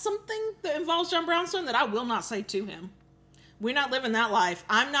about something that involves John Brownstone that I will not say to him. We're not living that life.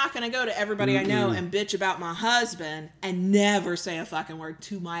 I'm not going to go to everybody I know and bitch about my husband and never say a fucking word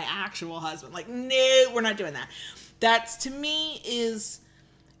to my actual husband. Like, no, we're not doing that. That's, to me,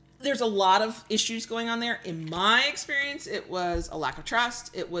 there's a lot of issues going on there. In my experience, it was a lack of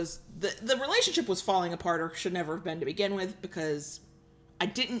trust. It was, the relationship was falling apart, or should never have been to begin with, because I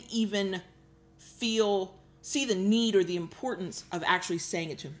didn't even see the need or the importance of actually saying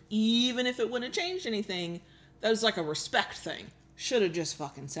it to him. Even if it wouldn't have changed anything, that was like a respect thing. Should have just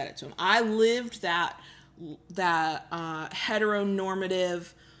fucking said it to him. I lived that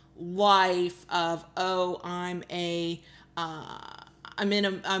heteronormative life of, I'm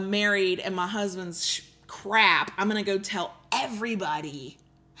married and my husband's crap, I'm going to go tell everybody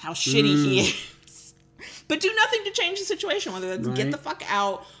how shitty he is. But do nothing to change the situation, whether that's get the fuck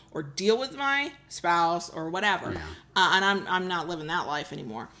out or deal with my spouse or whatever. Yeah. And I'm not living that life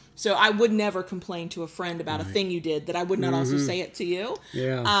anymore. So I would never complain to a friend about a thing you did that I would not also say it to you.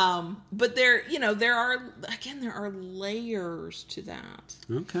 Yeah. But there are layers to that.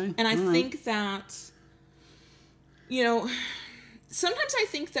 Okay. And I think that, sometimes I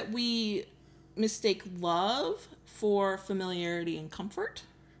think that we mistake love for familiarity and comfort.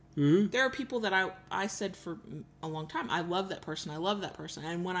 Mm-hmm. There are people that I said for a long time, I love that person.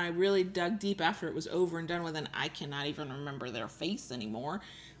 And when I really dug deep after it was over and done with, and I cannot even remember their face anymore,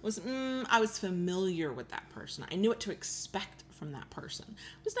 I was familiar with that person. I knew what to expect from that person.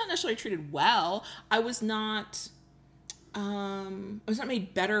 I was not necessarily treated well. I was not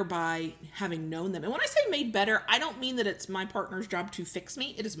made better by having known them. And when I say made better, I don't mean that it's my partner's job to fix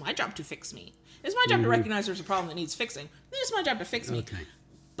me. It is my job to fix me. It's my job to recognize there's a problem that needs fixing. It is my job to fix me. Okay.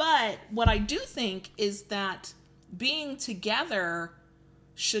 But what I do think is that being together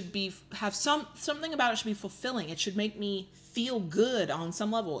should have something about it should be fulfilling. It should make me feel good on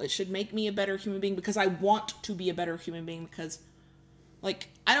some level. It should make me a better human being because I want to be a better human being because, I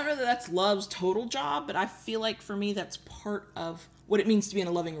don't know that that's love's total job, but I feel like for me that's part of what it means to be in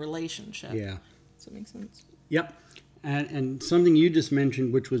a loving relationship. Yeah. Does that make sense? Yep. And something you just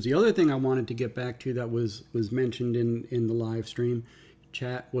mentioned, which was the other thing I wanted to get back to that was mentioned in the live stream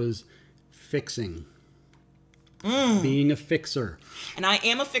chat, was fixing. Being a fixer. And I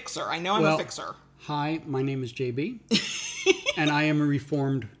am a fixer. I know I'm a fixer. Hi, my name is JB, and I am a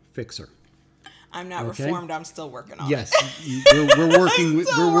reformed fixer. I'm not reformed. I'm still working on it. Yes, we're working.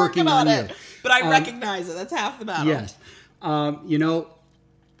 We're working on it. You. But I recognize it. That's half the battle. Yes. I'm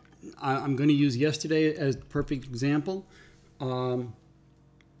going to use yesterday as the perfect example.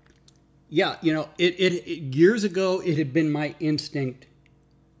 Years ago, it had been my instinct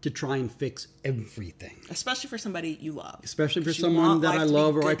to try and fix everything. Especially for somebody you love. Especially for someone that I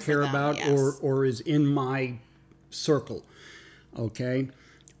love or I care about, yes. or is in my circle. Okay?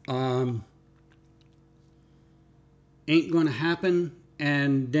 Ain't going to happen.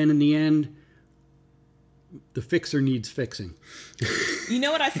 And then in the end, the fixer needs fixing. You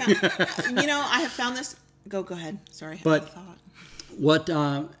know what I found? I have found this. Go ahead. Sorry. But what,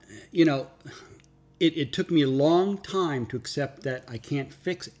 it took me a long time to accept that I can't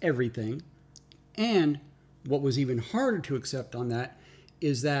fix everything. And what was even harder to accept on that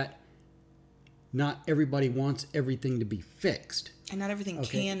is that not everybody wants everything to be fixed. And not everything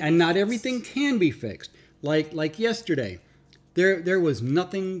can be And not fixed. everything can be fixed. Like yesterday, there was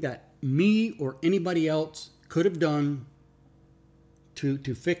nothing that me or anybody else could have done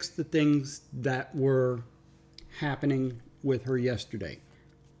to fix the things that were happening with her yesterday.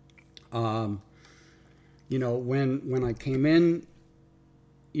 When I came in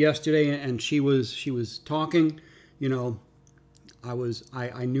yesterday and she was talking, I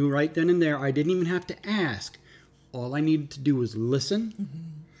knew right then and there. I didn't even have to ask. All I needed to do was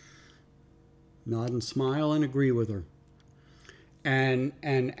listen, nod and smile and agree with her. And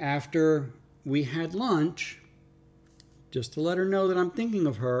after we had lunch, just to let her know that I'm thinking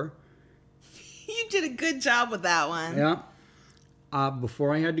of her. You did a good job with that one. Yeah.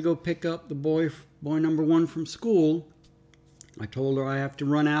 Before I had to go pick up the boy number one from school, I told her I have to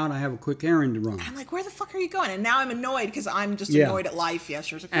run out. I have a quick errand to run. I'm like, where the fuck are you going? And now I'm annoyed because I'm just annoyed at life. Yes,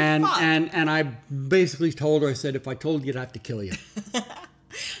 she was like, fuck. And I basically told her, I said, if I told you, I'd have to kill you.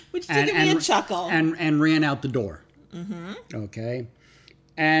 Which did give me a chuckle. And ran out the door. Mm-hmm. Okay.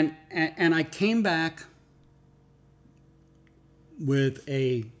 And I came back with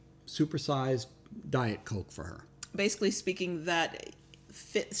a supersized Diet Coke for her. Basically speaking that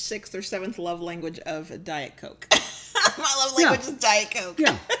sixth or seventh love language of Diet Coke. My love language is Diet Coke.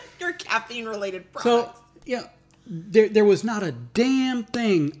 Yeah. Your caffeine-related products. So, there was not a damn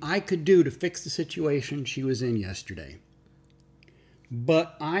thing I could do to fix the situation she was in yesterday.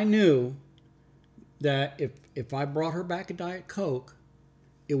 But I knew that if I brought her back a Diet Coke,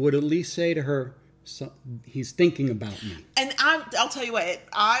 it would at least say to her, so, he's thinking about me. And I'll tell you what,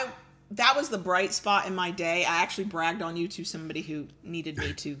 that was the bright spot in my day. I actually bragged on you to somebody who needed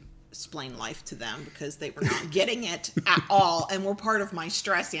me to explain life to them because they were not getting it at all and were part of my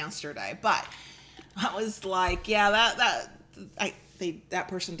stress yesterday. But I was like, that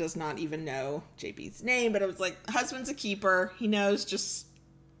person does not even know JB's name, but it was like, husband's a keeper. He knows, just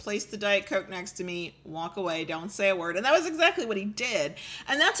place the Diet Coke next to me, walk away, don't say a word. And that was exactly what he did.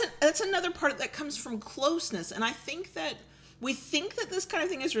 And that's another part that comes from closeness. And I think that we think that this kind of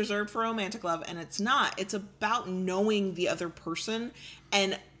thing is reserved for romantic love, and it's not. It's about knowing the other person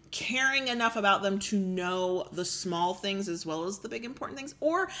and caring enough about them to know the small things as well as the big important things,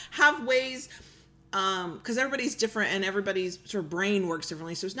 or have ways, because everybody's different and everybody's sort of brain works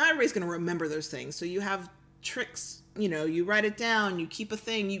differently, so it's not everybody's going to remember those things. So you have tricks, you write it down, you keep a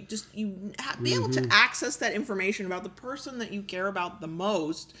thing, be able to access that information about the person that you care about the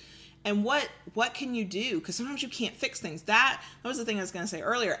most. And what can you do? Because sometimes you can't fix things. That was the thing I was going to say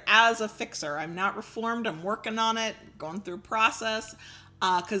earlier. As a fixer, I'm not reformed. I'm working on it, going through process.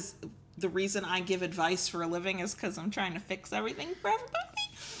 Because the reason I give advice for a living is because I'm trying to fix everything for everybody.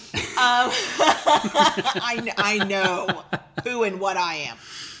 I know who and what I am.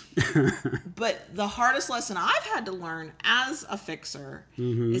 But the hardest lesson I've had to learn as a fixer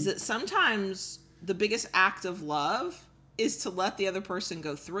is that sometimes the biggest act of love is to let the other person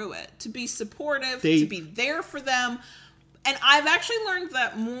go through it, to be supportive, to be there for them. And I've actually learned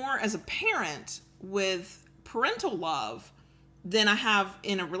that more as a parent with parental love than I have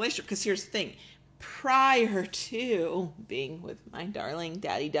in a relationship. Because here's the thing. Prior to being with my darling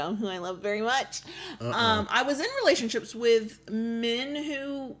Daddy Dome, who I love very much, I was in relationships with men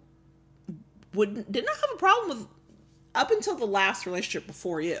who did not have a problem with, up until the last relationship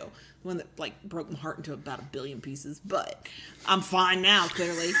before you, the one that broke my heart into about 1 billion pieces, but I'm fine now,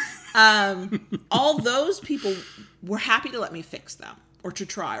 clearly. All those people were happy to let me fix them, or to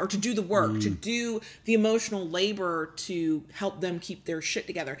try, or to do the work, to do the emotional labor to help them keep their shit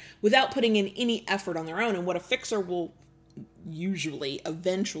together without putting in any effort on their own. And what a fixer will usually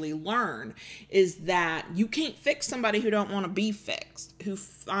eventually learn is that you can't fix somebody who don't want to be fixed, who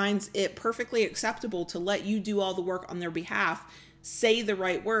finds it perfectly acceptable to let you do all the work on their behalf, say the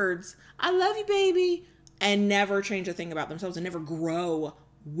right words, I love you, baby, and never change a thing about themselves and never grow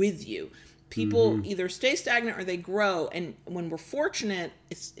with you. People either stay stagnant or they grow. And when we're fortunate,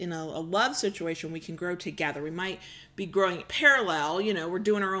 it's in a love situation, we can grow together. We might be growing parallel, we're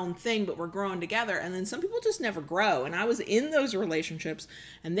doing our own thing, but we're growing together. And then some people just never grow. And I was in those relationships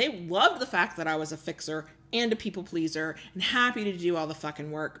and they loved the fact that I was a fixer and a people pleaser and happy to do all the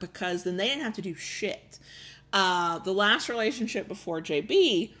fucking work, because then they didn't have to do shit. The last relationship before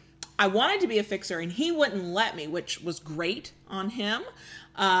JB, I wanted to be a fixer and he wouldn't let me, which was great on him.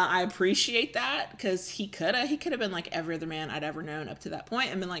 I appreciate that, because he could have been like every other man I'd ever known up to that point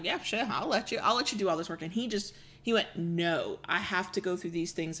and been like, yeah, shit, I'll let you do all this work. And he went, no, I have to go through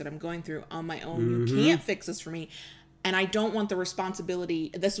these things that I'm going through on my own. You can't fix this for me. And I don't want the responsibility.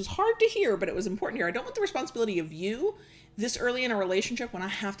 This was hard to hear, but it was important here. I don't want the responsibility of you this early in a relationship when I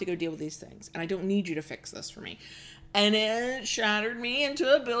have to go deal with these things. And I don't need you to fix this for me. And it shattered me into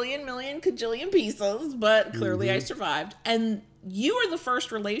 1 billion, million, cajillion pieces, but clearly I survived. And you are the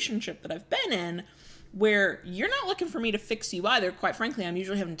first relationship that I've been in where you're not looking for me to fix you either. Quite frankly, I'm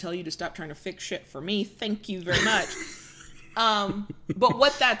usually having to tell you to stop trying to fix shit for me. Thank you very much. But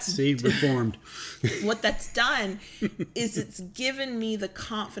what that's reformed. What that's done is it's given me the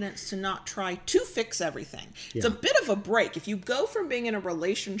confidence to not try to fix everything. Yeah. It's a bit of a break. If you go from being in a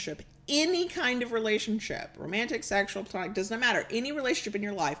relationship, any kind of relationship, romantic, sexual, platonic, does not matter, any relationship in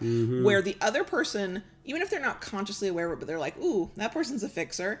your life where the other person, even if they're not consciously aware of it, but they're like, ooh, that person's a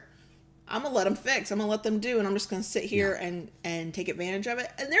fixer, I'm going to let them fix. I'm going to let them do, and I'm just going to sit here and take advantage of it.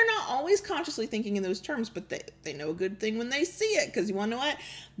 And they're not always consciously thinking in those terms, but they know a good thing when they see it, because you want to know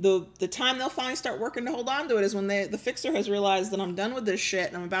what? The time they'll finally start working to hold on to it is when the fixer has realized that I'm done with this shit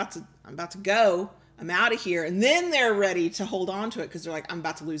and I'm about to go. I'm out of here. And then they're ready to hold on to it because they're like, I'm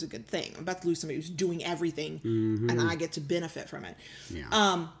about to lose a good thing. I'm about to lose somebody who's doing everything and I get to benefit from it.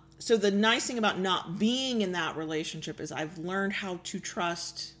 Yeah. So the nice thing about not being in that relationship is I've learned how to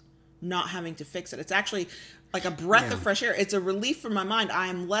trust not having to fix it. It's actually like a breath of fresh air. It's a relief from my mind. I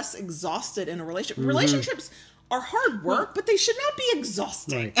am less exhausted in a relationship. Relationships are hard work, but they should not be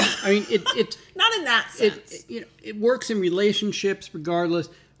exhausting. Right. I mean, it not in that sense. It works in relationships regardless.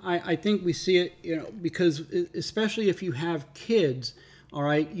 I think we see it, because especially if you have kids, all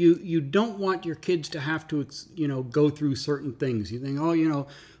right, you don't want your kids to have to, go through certain things. You think,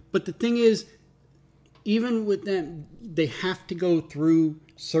 but the thing is, even with them, they have to go through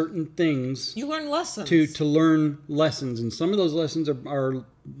certain things. You learn lessons. To learn lessons. And some of those lessons are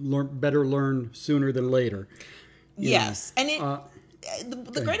better learned sooner than later. Yes. And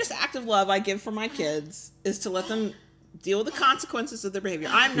the greatest act of love I give for my kids is to let them deal with the consequences of their behavior.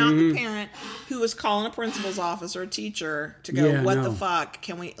 I'm not the parent who was calling a principal's office or a teacher to go, the fuck?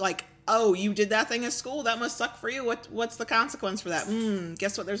 Can we, oh, you did that thing at school? That must suck for you. What's the consequence for that?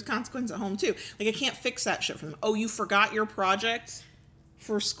 Guess what? There's a consequence at home too. I can't fix that shit for them. Oh, you forgot your project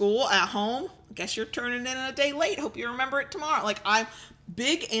for school at home? I guess you're turning in a day late. Hope you remember it tomorrow. I'm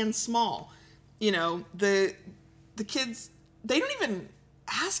big and small. The kids, they don't even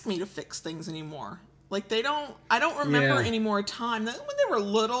ask me to fix things anymore. Like I don't remember any more time that when they were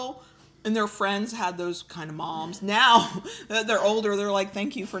little and their friends had those kind of moms. Now that they're older, they're like,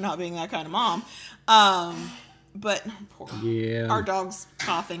 thank you for not being that kind of mom. But poor, our dog's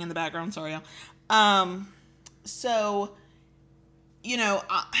coughing in the background. Sorry, y'all. So, you know,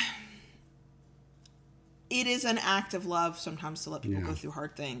 it is an act of love sometimes to let people go through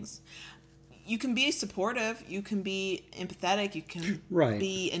hard things. You can be supportive, you can be empathetic, you can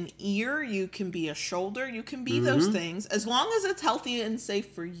be an ear, you can be a shoulder, you can be those things, as long as it's healthy and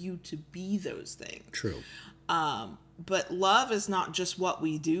safe for you to be those things. True. But love is not just what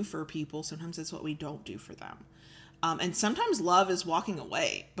we do for people, sometimes it's what we don't do for them. And sometimes love is walking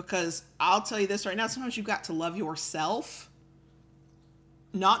away, because I'll tell you this right now, sometimes you've got to love yourself,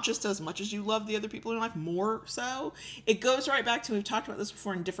 not just as much as you love the other people in your life, more so. It goes right back to, we've talked about this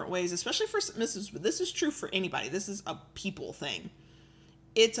before in different ways, especially for submissives, but this is true for anybody. This is a people thing.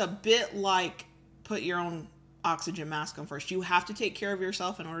 It's a bit like put your own oxygen mask on first. You have to take care of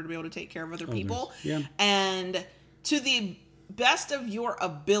yourself in order to be able to take care of other people. Yeah. And to the best of your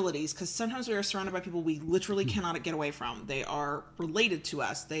abilities, because sometimes we are surrounded by people we literally cannot get away from. They are related to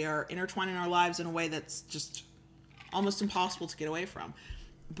us. They are intertwined in our lives in a way that's just almost impossible to get away from.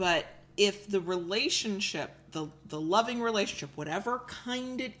 But if the relationship, the loving relationship, whatever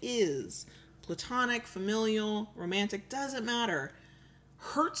kind it is, platonic, familial, romantic, doesn't matter,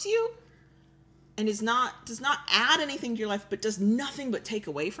 hurts you and does not add anything to your life, but does nothing but take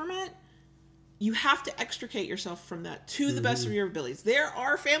away from it, you have to extricate yourself from that to the best of your abilities. There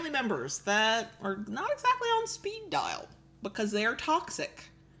are family members that are not exactly on speed dial because they are toxic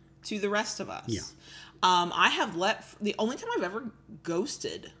to the rest of us. Yeah. I have the only time I've ever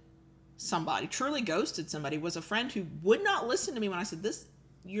ghosted somebody, truly ghosted somebody, was a friend who would not listen to me when I said,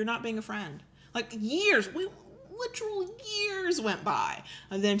 you're not being a friend. Like literal years went by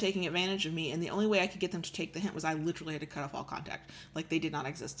of them taking advantage of me. And the only way I could get them to take the hint was I literally had to cut off all contact. Like they did not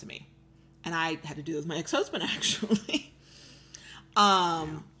exist to me. And I had to do it with my ex-husband, actually.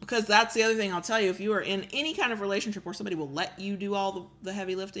 Because that's the other thing I'll tell you. If you are in any kind of relationship where somebody will let you do all the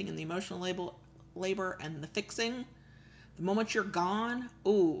heavy lifting and the emotional labor and the fixing, the moment you're gone,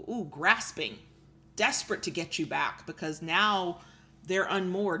 grasping, desperate to get you back, because now they're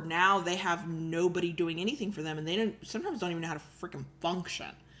unmoored. Now they have nobody doing anything for them, and they sometimes don't even know how to freaking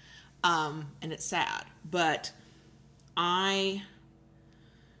function. And it's sad, but I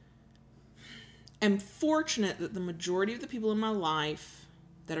am fortunate that the majority of the people in my life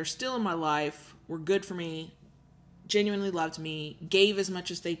that are still in my life were good for me, genuinely loved me, gave as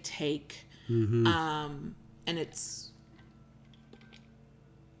much as they take. And it's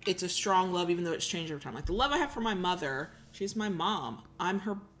a strong love, even though it's changed over time. Like the love I have for my mother, she's my mom. I'm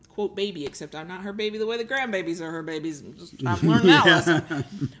her quote baby, except I'm not her baby the way the grandbabies are her babies. I've learned that lesson.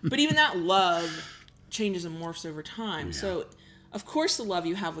 But even that love changes and morphs over time. Yeah. So of course the love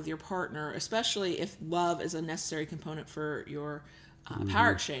you have with your partner, especially if love is a necessary component for your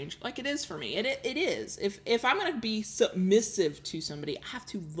power exchange, like it is for me. It is. If I'm going to be submissive to somebody, I have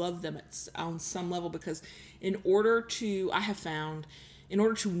to love them on some level, because in order to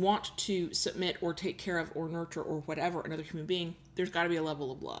want to submit or take care of or nurture or whatever another human being, there's got to be a level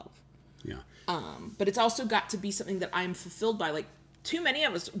of love. Yeah. But it's also got to be something that I'm fulfilled by. Like too many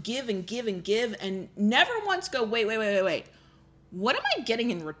of us give and give and give and never once go, wait. What am I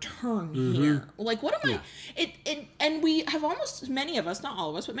getting in return here? Like, what am I... And we have almost, many of us, not all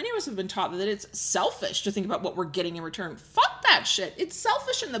of us, but many of us have been taught that it's selfish to think about what we're getting in return. Fuck that shit. It's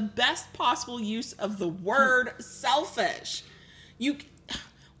selfish in the best possible use of the word selfish.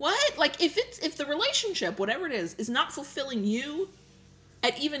 What? Like, if the relationship, whatever it is not fulfilling you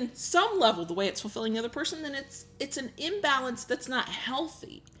at even some level the way it's fulfilling the other person, then it's an imbalance that's not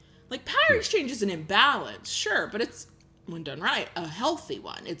healthy. Like, power exchange is an imbalance, sure, but it's, when done right, a healthy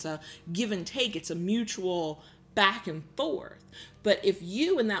one. It's a give and take. It's a mutual back and forth. But if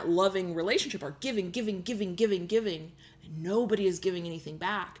you in that loving relationship are giving, and nobody is giving anything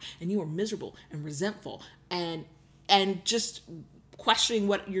back, and you are miserable and resentful and just questioning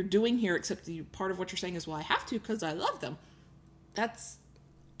what you're doing here, except part of what you're saying is, well, I have to because I love them. That's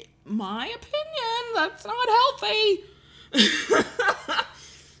my opinion. That's not healthy.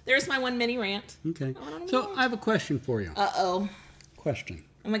 There's my one mini rant. Okay. So I have a question for you. Uh-oh. Question.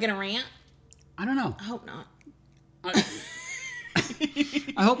 Am I going to rant? I don't know. I hope not.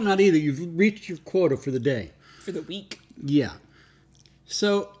 I hope not either. You've reached your quota for the day. For the week. Yeah.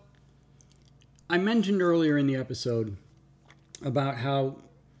 So I mentioned earlier in the episode about how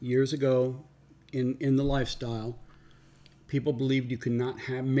years ago in the lifestyle, people believed you could not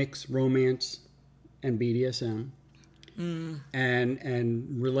mix romance and BDSM.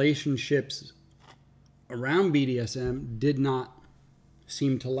 and relationships around BDSM did not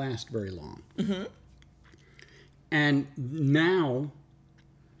seem to last very long. And now,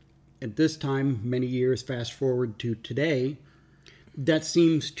 at this time, many years fast forward to today, that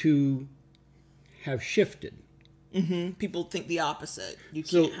seems to have shifted. People think the opposite. You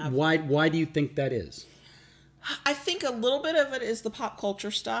So can't have. why do you think that is? I think a little bit of it is the pop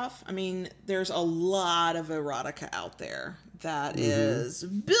culture stuff. I mean, there's a lot of erotica out there that is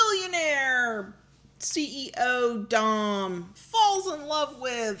billionaire CEO Dom falls in love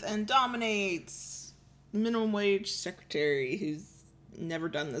with and dominates minimum wage secretary who's never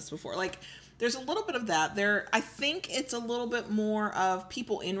done this before. Like, there's a little bit of that there. I think it's a little bit more of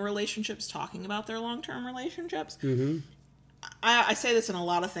people in relationships talking about their long-term relationships. I say this in a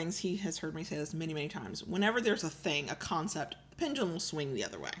lot of things. He has heard me say this many, many times. Whenever there's a thing, a concept, the pendulum will swing the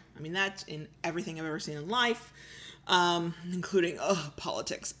other way. I mean, that's in everything I've ever seen in life, including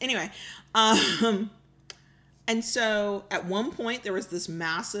politics. Anyway, and so at one point there was this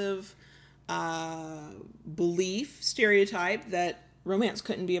massive belief, stereotype that romance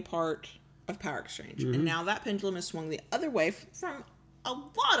couldn't be a part of power exchange. And now that pendulum has swung the other way from a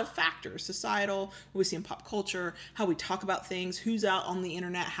lot of factors, societal, what we see in pop culture, how we talk about things, who's out on the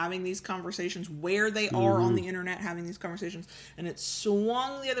internet having these conversations, where they are on the internet having these conversations. And it's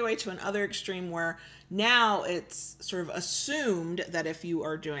swung the other way to another extreme where now it's sort of assumed that if you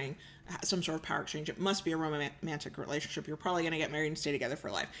are doing some sort of power exchange, it must be a romantic relationship. You're probably going to get married and stay together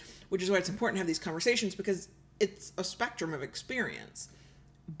for life, which is why it's important to have these conversations, because it's a spectrum of experience.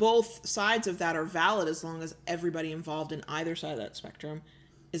 Both sides of that are valid as long as everybody involved in either side of that spectrum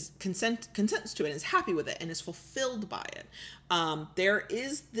is consents to it, and is happy with it, and is fulfilled by it. There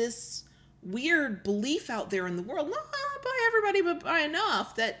is this weird belief out there in the world, not by everybody, but by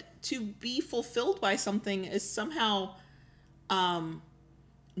enough, that to be fulfilled by something is somehow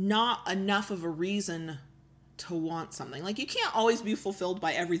not enough of a reason to want something. Like, you can't always be fulfilled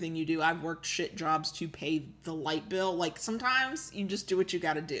by everything you do. I've worked shit jobs to pay the light bill. Like, sometimes you just do what you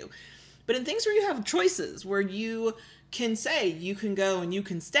got to do. But in things where you have choices, where you can say you can go and you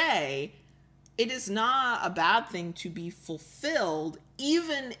can stay, it is not a bad thing to be fulfilled,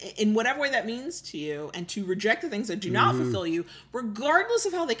 even in whatever way that means to you, and to reject the things that do not fulfill you, regardless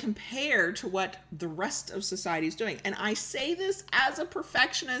of how they compare to what the rest of society is doing. And I say this as a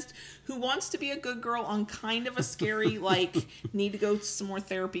perfectionist who wants to be a good girl on kind of a scary, like, need to go to some more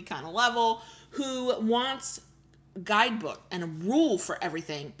therapy kind of level, who wants guidebook and a rule for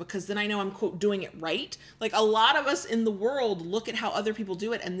everything, because then I know I'm, quote, doing it right. Like, a lot of us in the world look at how other people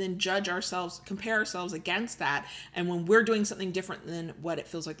do it and then judge ourselves, compare ourselves against that. And when we're doing something different than what it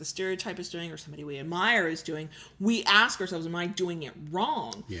feels like the stereotype is doing, or somebody we admire is doing, we ask ourselves, am I doing it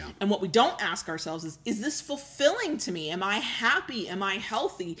wrong? Yeah. And what we don't ask ourselves is this fulfilling to me? Am I happy? Am I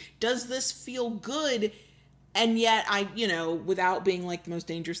healthy? Does this feel good? And yet I, without being like the most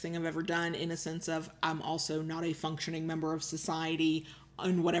dangerous thing I've ever done, in a sense of I'm also not a functioning member of society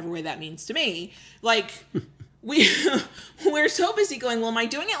in whatever way that means to me. Like, we're so busy going, well, am I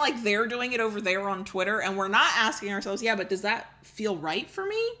doing it like they're doing it over there on Twitter? And we're not asking ourselves, yeah, but does that feel right for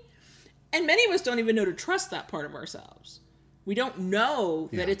me? And many of us don't even know to trust that part of ourselves. We don't know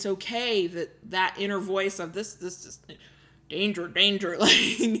that it's okay, that inner voice of this danger,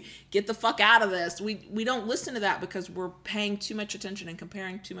 like, get the fuck out of this. We don't listen to that because we're paying too much attention and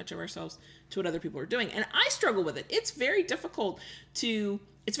comparing too much of ourselves to what other people are doing. And I struggle with it. It's very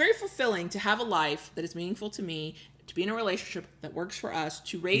it's very fulfilling to have a life that is meaningful to me, to be in a relationship that works for us,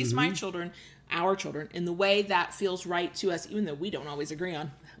 to raise my children, our children, in the way that feels right to us, even though we don't always agree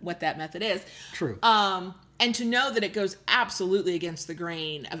on what that method is. True. And to know that it goes absolutely against the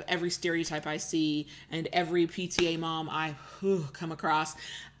grain of every stereotype I see and every PTA mom I come across,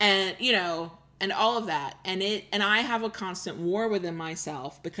 and and all of that, and I have a constant war within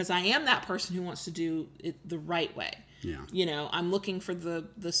myself, because I am that person who wants to do it the right way. Yeah. I'm looking for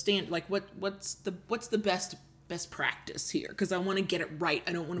the stand, like what's the best practice here, because I want to get it right.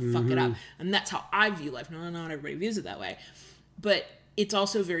 I don't want to fuck it up, and that's how I view life. No, not everybody views it that way, but it's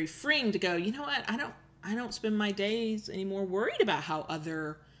also very freeing to go, you know what, I don't spend my days anymore worried about how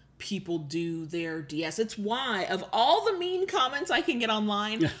other people do their DS. It's why, of all the mean comments I can get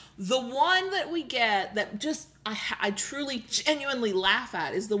online, the one that we get that just I truly, genuinely laugh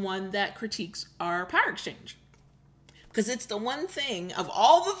at is the one that critiques our power exchange. Because it's the one thing of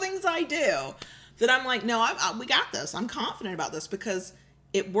all the things I do that I'm like, no, we got this. I'm confident about this because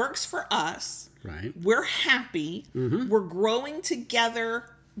it works for us. Right. We're happy. We're growing together,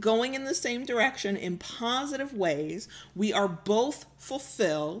 going in the same direction in positive ways. We are both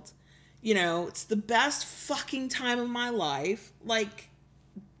fulfilled. You know, it's the best fucking time of my life. Like,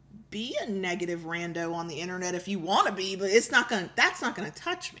 be a negative rando on the internet if you want to be, but that's not gonna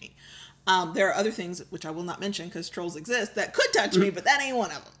touch me. There are other things which I will not mention because trolls exist that could touch me, but that ain't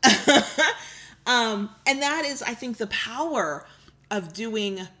one of them. And that is, I think, the power of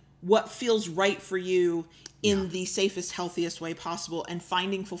doing what feels right for you in the safest, healthiest way possible and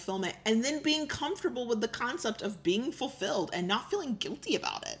finding fulfillment, and then being comfortable with the concept of being fulfilled and not feeling guilty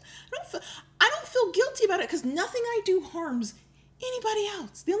about it. I don't feel guilty about it because nothing I do harms anybody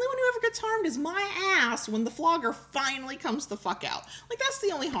else. The only one who ever gets harmed is my ass when the flogger finally comes the fuck out. Like, that's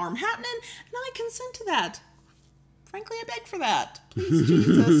the only harm happening, and I consent to that. Frankly, I beg for that. Please,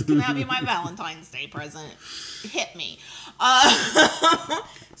 Jesus, can that be my Valentine's Day present? Hit me.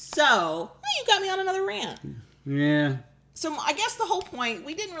 So, you got me on another rant. Yeah. So I guess the whole point,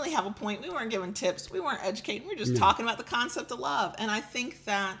 we didn't really have a point. We weren't giving tips. We weren't educating. We were just talking about the concept of love. And I think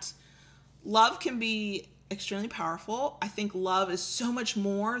that love can be extremely powerful. I think love is so much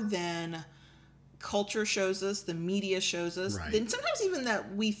more than culture shows us, the media shows us, than sometimes even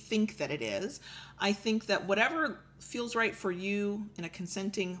that we think that it is. I think that whatever feels right for you in a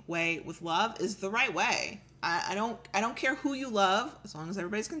consenting way with love is the right way. I don't care who you love, as long as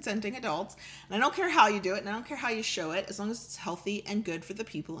everybody's consenting adults. And I don't care how you do it, and I don't care how you show it, as long as it's healthy and good for the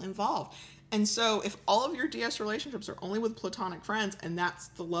people involved. And so if all of your DS relationships are only with platonic friends and that's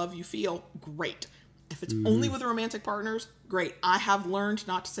the love you feel, great. If it's only with romantic partners, great. I have learned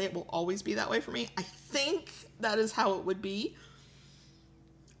not to say it will always be that way for me. I think that is how it would be.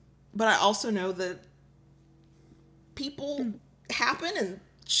 But I also know that people happen and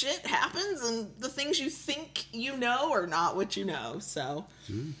shit happens, and the things you think you know are not what you know. So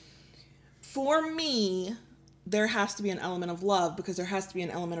for me, there has to be an element of love because there has to be an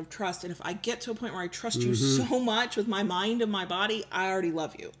element of trust. And if I get to a point where I trust you so much with my mind and my body, I already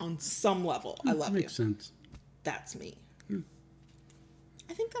love you on some level. I love you. Makes sense. That's me.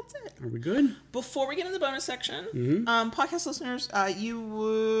 I think that's it. Are we good? Before we get in the bonus section, podcast listeners, I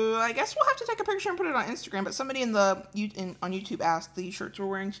guess we'll have to take a picture and put it on Instagram. But somebody on YouTube asked the shirts we're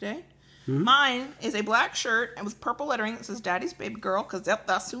wearing today. Mine is a black shirt and with purple lettering that says "Daddy's Baby Girl" because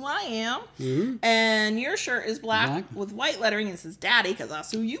that's who I am. And your shirt is black with white lettering and it says "Daddy" because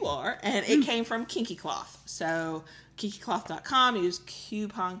that's who you are. And it came from Kinky Cloth. So kinkycloth.com. Use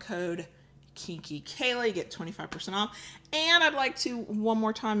coupon code Kinky Kayla, you get 25% off. And I'd like to one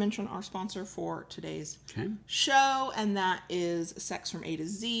more time mention our sponsor for today's show, and that is Sex from A to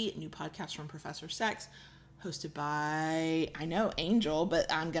Z, a new podcast from Professor Sex, hosted by, I know, Angel, but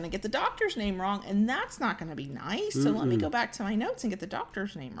I'm going to get the doctor's name wrong, and that's not going to be nice. So let me go back to my notes and get the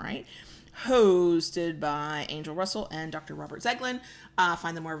doctor's name right. Hosted by Angel Russell and Dr. Robert Zeglin.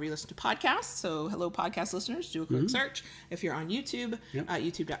 Find them wherever you listen to podcasts. So hello, podcast listeners. Do a quick search. If you're on YouTube,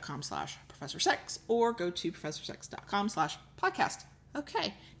 youtube.com/Professor Sex, or go to professorsex.com/podcast.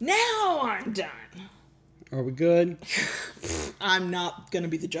 Okay, now I'm done. Are we good? I'm not going to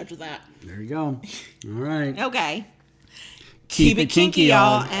be the judge of that. There you go. All right. Okay. Keep it kinky,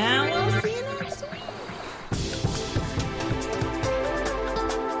 y'all. And we'll see you next week.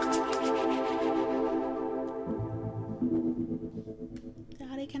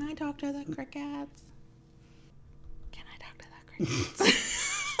 Daddy, can I talk to the crickets? Can I talk to the crickets?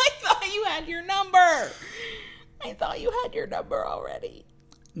 I thought you had your number. I thought you had your number already.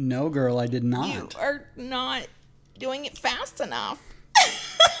 No, girl, I did not. You are not doing it fast enough.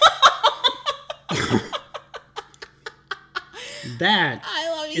 That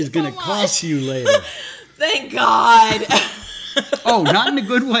is going to cost you later. Thank God. Oh, not in a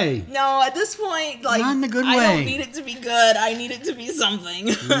good way. No, at this point, like, not in a good way. I don't need it to be good. I need it to be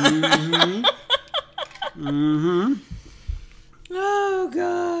something. Oh,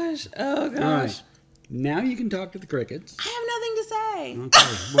 gosh. Oh, gosh. All right. Now you can talk to the crickets. I have nothing to say.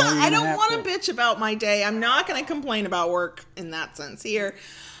 Okay. Well, I don't want to bitch about my day. I'm not going to complain about work in that sense here.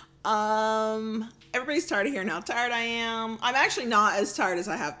 Everybody's tired of hearing how tired I am. I'm actually not as tired as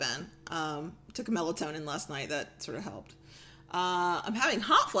I have been. Took a melatonin last night. That sort of helped. I'm having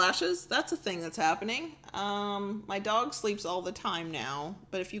hot flashes. That's a thing that's happening. My dog sleeps all the time now,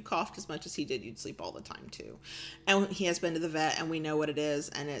 but if you coughed as much as he did, you'd sleep all the time too. And he has been to the vet, and we know what it is,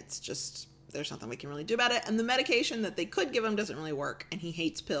 and it's just, there's nothing we can really do about it. And the medication that they could give him doesn't really work, and he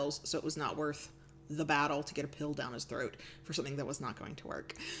hates pills, so it was not worth the battle to get a pill down his throat for something that was not going to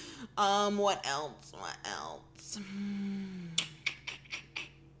work. What else?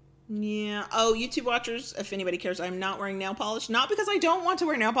 Yeah. Oh, YouTube watchers, if anybody cares, I'm not wearing nail polish. Not because I don't want to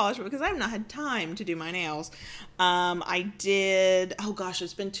wear nail polish, but because I've not had time to do my nails. I did, oh gosh,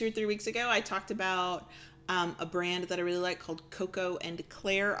 it's been 2 or 3 weeks ago. I talked about a brand that I really like called Coco and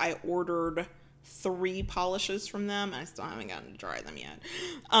Claire. I ordered 3 polishes from them. I still haven't gotten to try them yet.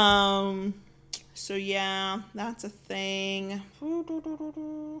 So yeah, that's a thing.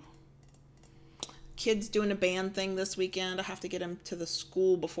 Kids doing a band thing this weekend. I have to get him to the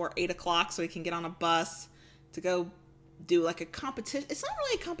school before 8 o'clock so he can get on a bus to go do like a competition. It's not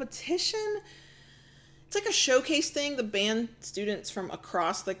really a competition. It's like a showcase thing. The band students from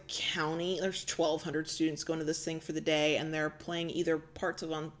across the county, there's 1,200 students going to this thing for the day, and they're playing either part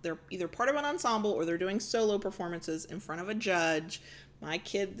of an ensemble or they're doing solo performances in front of a judge. My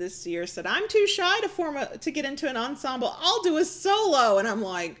kid this year said, "I'm too shy to get into an ensemble. I'll do a solo." And I'm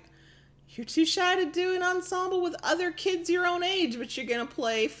like, "You're too shy to do an ensemble with other kids your own age, but you're going to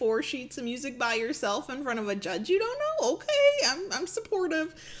play 4 sheets of music by yourself in front of a judge you don't know? Okay, I'm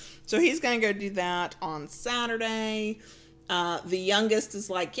supportive." So he's going to go do that on Saturday. The youngest is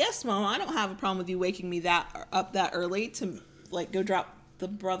like, "Yes, Mom, I don't have a problem with you waking me up that early to like go drop the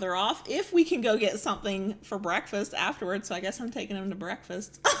brother off if we can go get something for breakfast afterwards." So I guess I'm taking him to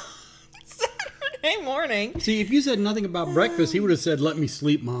breakfast Saturday morning. See, if you said nothing about breakfast, he would have said, "Let me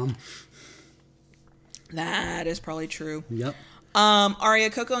sleep, Mom." That is probably true. Yep. Aria,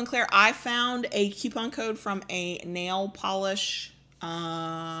 Coco, and Claire, I found a coupon code from a nail polish,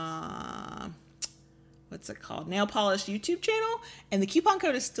 what's it called? Nail polish YouTube channel. And the coupon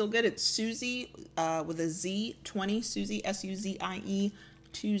code is still good. It's Susie, with a Z, 20, Susie, SUZIE 20.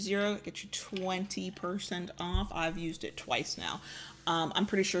 Get you 20% off. I've used it twice now. I'm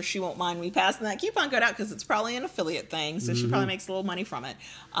pretty sure she won't mind me passing that coupon code out because it's probably an affiliate thing. So she probably makes a little money from it.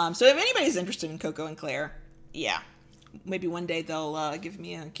 So if anybody's interested in Coco and Claire, yeah, maybe one day they'll give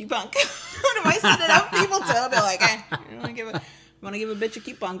me a coupon code. If I send enough people to, I'll be like, "Hey, you want to give a bitch a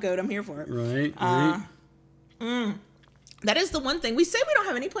coupon code? I'm here for it." Right. That is the one thing. We say we don't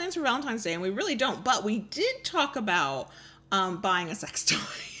have any plans for Valentine's Day, and we really don't. But we did talk about buying a sex toy.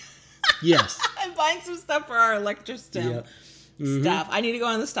 Yes. And buying some stuff for our Electrostim stuff. I need to go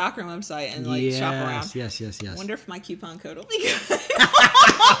on the Stockroom website and shop around. Yes. I wonder if my coupon code will be good.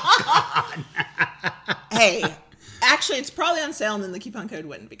 Hey, actually, it's probably on sale, and then the coupon code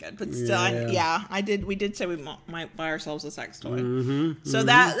wouldn't be good. But still, we did say we might buy ourselves a sex toy. So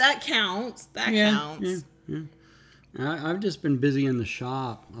that counts. That counts. Yeah. I've just been busy in the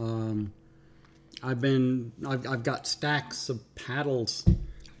shop. I've got stacks of paddles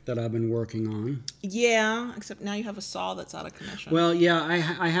that I've been working on. Yeah, except now you have a saw that's out of commission. Well, yeah,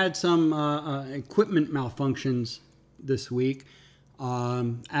 I had some equipment malfunctions this week.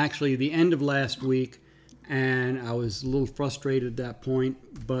 Actually, the end of last week, and I was a little frustrated at that point.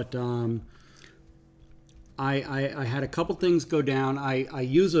 But I had a couple things go down. I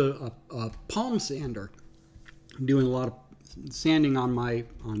use a palm sander. I'm doing a lot of sanding on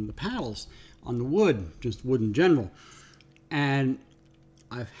the paddles, on the wood, just wood in general. And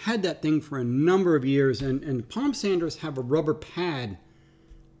I've had that thing for a number of years, and palm sanders have a rubber pad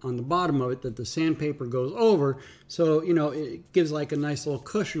on the bottom of it that the sandpaper goes over, so it gives like a nice little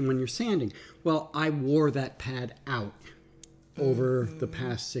cushion when you're sanding. Well, I wore that pad out over the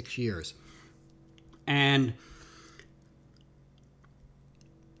past 6 years, and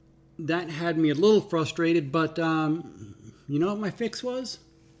that had me a little frustrated. But you know what my fix was?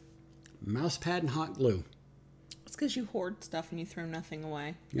 Mouse pad and hot glue. It's because you hoard stuff and you throw nothing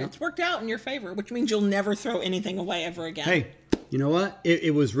away. Yep. It's worked out in your favor, which means you'll never throw anything away ever again. Hey, you know what?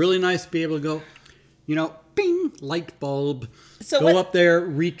 It was really nice to be able to go, bing, light bulb. So up there,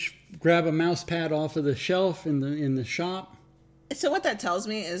 grab a mouse pad off of the shelf in the shop. So what that tells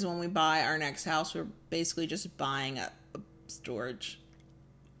me is when we buy our next house, we're basically just buying a storage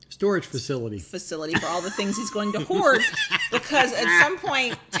facility for all the things he's going to hoard, because at some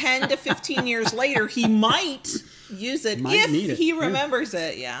point 10 to 15 years later he might use it if he remembers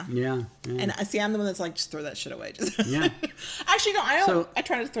it. Yeah. And I see, I'm the one that's like, just throw that shit away. Actually, no, I don't. So, I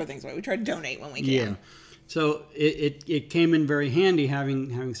try to throw things away. We try to donate when we can. Yeah. So it came in very handy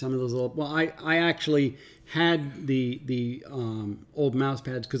having some of those little. Well, I actually had the old mouse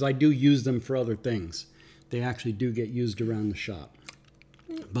pads because I do use them for other things. They actually do get used around the shop.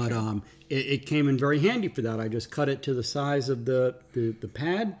 But it came in very handy for that. I just cut it to the size of the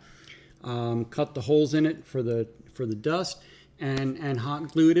pad, cut the holes in it for the dust, and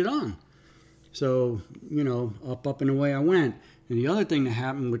hot glued it on. So up and away I went. And the other thing that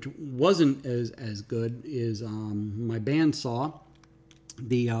happened, which wasn't as good, is my bandsaw,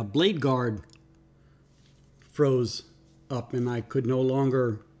 the blade guard froze up, and I could no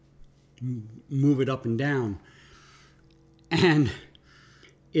longer move it up and down, and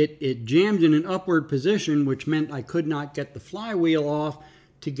it jammed in an upward position, which meant I could not get the flywheel off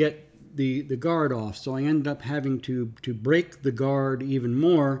to get the guard off. So I ended up having to break the guard even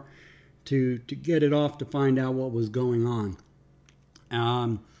more to get it off to find out what was going on.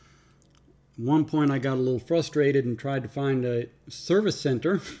 One point I got a little frustrated and tried to find a service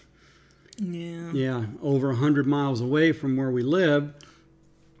center. Yeah, over 100 miles away from where we live.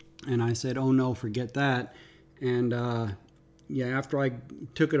 And I said, oh no, forget that. And after I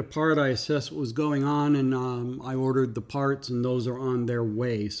took it apart, I assessed what was going on, and I ordered the parts, and those are on their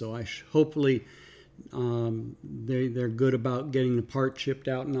way. So hopefully they're good about getting the part shipped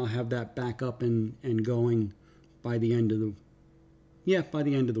out, and I'll have that back up and going by the end of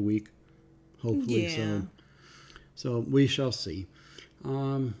the week. Hopefully. Yeah. So we shall see.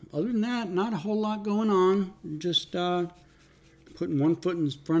 Other than that, not a whole lot going on. Just putting one foot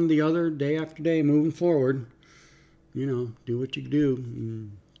in front of the other, day after day, moving forward. Do what you do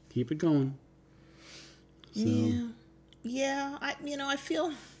and keep it going. So. Yeah. I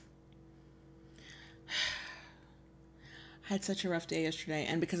feel I had such a rough day yesterday,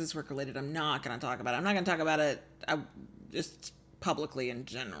 and because it's work related, I'm not going to talk about it. I'm not going to talk about it just publicly in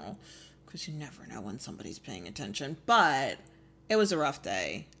general, because you never know when somebody's paying attention. But it was a rough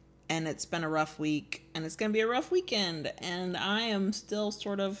day, and it's been a rough week, and it's going to be a rough weekend, and I am still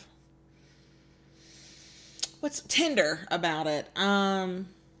sort of tender about it.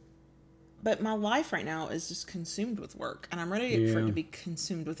 But my life right now is just consumed with work, and I'm ready for it to be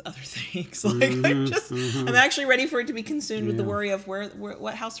consumed with other things. I'm actually ready for it to be consumed with the worry of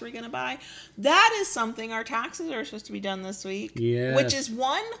what house are we going to buy. That is something. Our taxes are supposed to be done this week, which is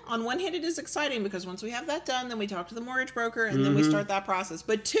on one hand, it is exciting because once we have that done, then we talk to the mortgage broker, and then we start that process.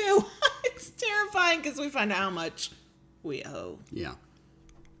 But two, it's terrifying because we find out how much we owe. Yeah.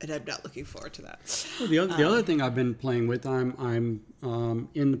 And I'm not looking forward to that. Well, the other thing I've been playing with, I'm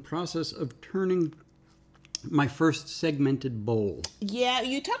in the process of turning my first segmented bowl. Yeah,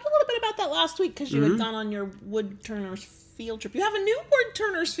 you talked a little bit about that last week because you had gone on your wood turners field trip. You have a new wood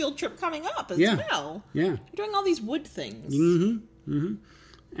turners field trip coming up as well. Yeah, you're doing all these wood things.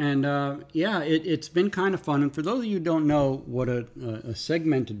 And it's been kind of fun. And for those of you who don't know what a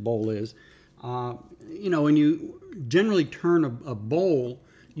segmented bowl is, when you generally turn a bowl.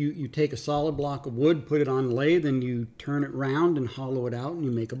 You take a solid block of wood, put it on a lathe, and you turn it round and hollow it out, and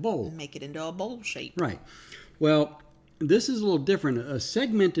you make a bowl. Make it into a bowl shape. Right. Well, this is a little different. A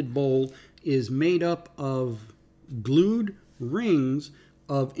segmented bowl is made up of glued rings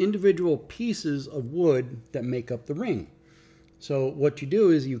of individual pieces of wood that make up the ring. So what you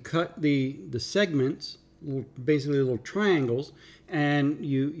do is you cut the segments, basically little triangles, and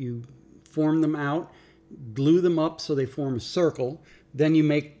you form them out, glue them up so they form a circle. Then you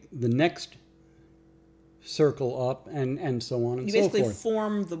make the next circle up and so on and so forth. You basically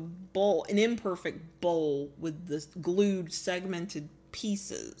form the bowl, an imperfect bowl with the glued segmented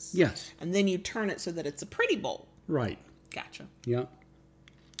pieces. Yes. And then you turn it so that it's a pretty bowl. Right. Gotcha. Yeah.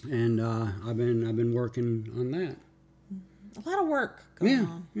 And I've been working on that. A lot of work going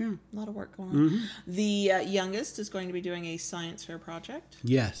on. Yeah. A lot of work going on. The youngest is going to be doing a science fair project.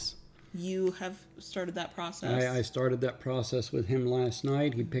 Yes. You have started that process. I started that process with him last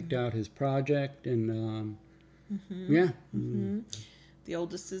night. He picked out his project, and The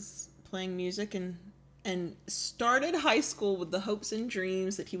oldest is playing music and started high school with the hopes and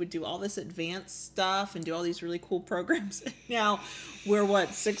dreams that he would do all this advanced stuff and do all these really cool programs. Now we're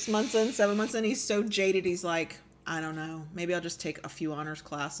 6 months in, 7 months in. He's so jaded. He's like, I don't know. Maybe I'll just take a few honors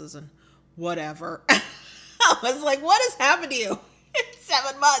classes and whatever. I was like, what has happened to you?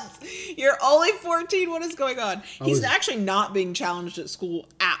 7 months. You're only 14. What is going on? He's actually not being challenged at school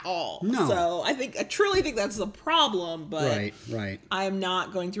at all. No. So I truly think that's the problem. But right. I am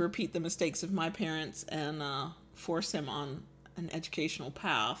not going to repeat the mistakes of my parents and force him on an educational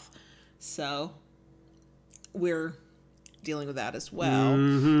path. So we're dealing with that as well.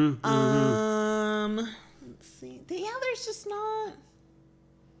 Let's see. There's just not.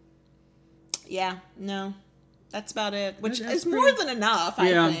 Yeah. No. That's about it, which is more than enough,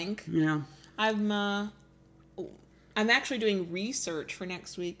 I think. Yeah. I'm actually doing research for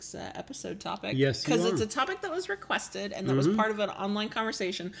next week's episode topic. Yes, because it's a topic that was requested and that was part of an online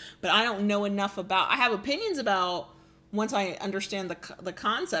conversation, but I don't know enough about. I have opinions about once I understand the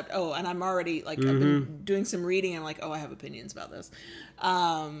concept. Oh, and I'm already I've been doing some reading and I have opinions about this.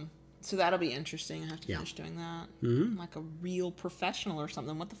 So that'll be interesting. I have to finish doing that. I'm like a real professional or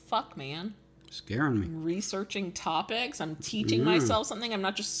something. What the fuck, man? Scaring me. I'm researching topics. I'm teaching myself something. I'm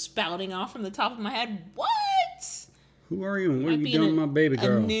not just spouting off from the top of my head. What? Who are you and what are you doing, my baby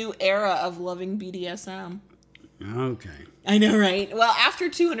girl? A new era of loving BDSM. Okay. I know, right? Well, after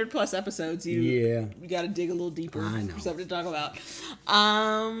 200 plus episodes, you got to dig a little deeper for something to talk about.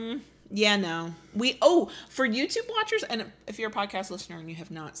 Yeah, no. For YouTube watchers, and if you're a podcast listener and you have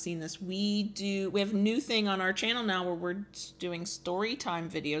not seen this, we have a new thing on our channel now where we're doing story time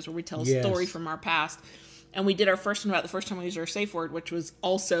videos where we tell a story from our past. And we did our first one about the first time we used our safe word, which was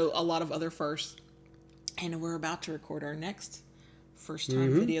also a lot of other firsts. And we're about to record our next first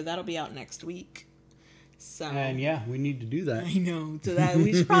time video. That'll be out next week. So, and yeah, we need to do that. I know. So that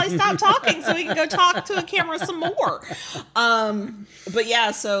we should probably stop talking so we can go talk to a camera some more. But yeah,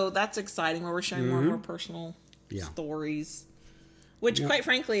 so that's exciting where we're sharing more and more personal stories. Which, quite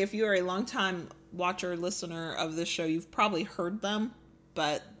frankly, if you are a longtime watcher, listener of this show, you've probably heard them.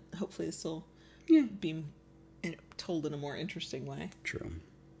 But hopefully this will be told in a more interesting way. True.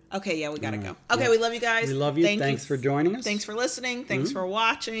 Okay, yeah, we gotta go. Okay, we love you guys. We love you. Thanks for joining us. Thanks for listening. Thanks for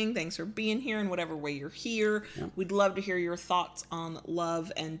watching. Thanks for being here in whatever way you're here. Yeah. We'd love to hear your thoughts on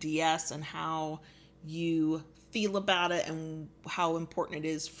love and DS and how you feel about it and how important it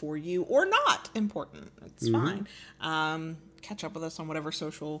is for you or not important. It's fine. Catch up with us on whatever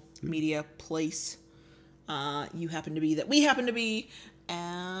social media place you happen to be that we happen to be.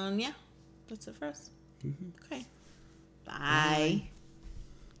 And yeah, that's it for us. Okay. Bye.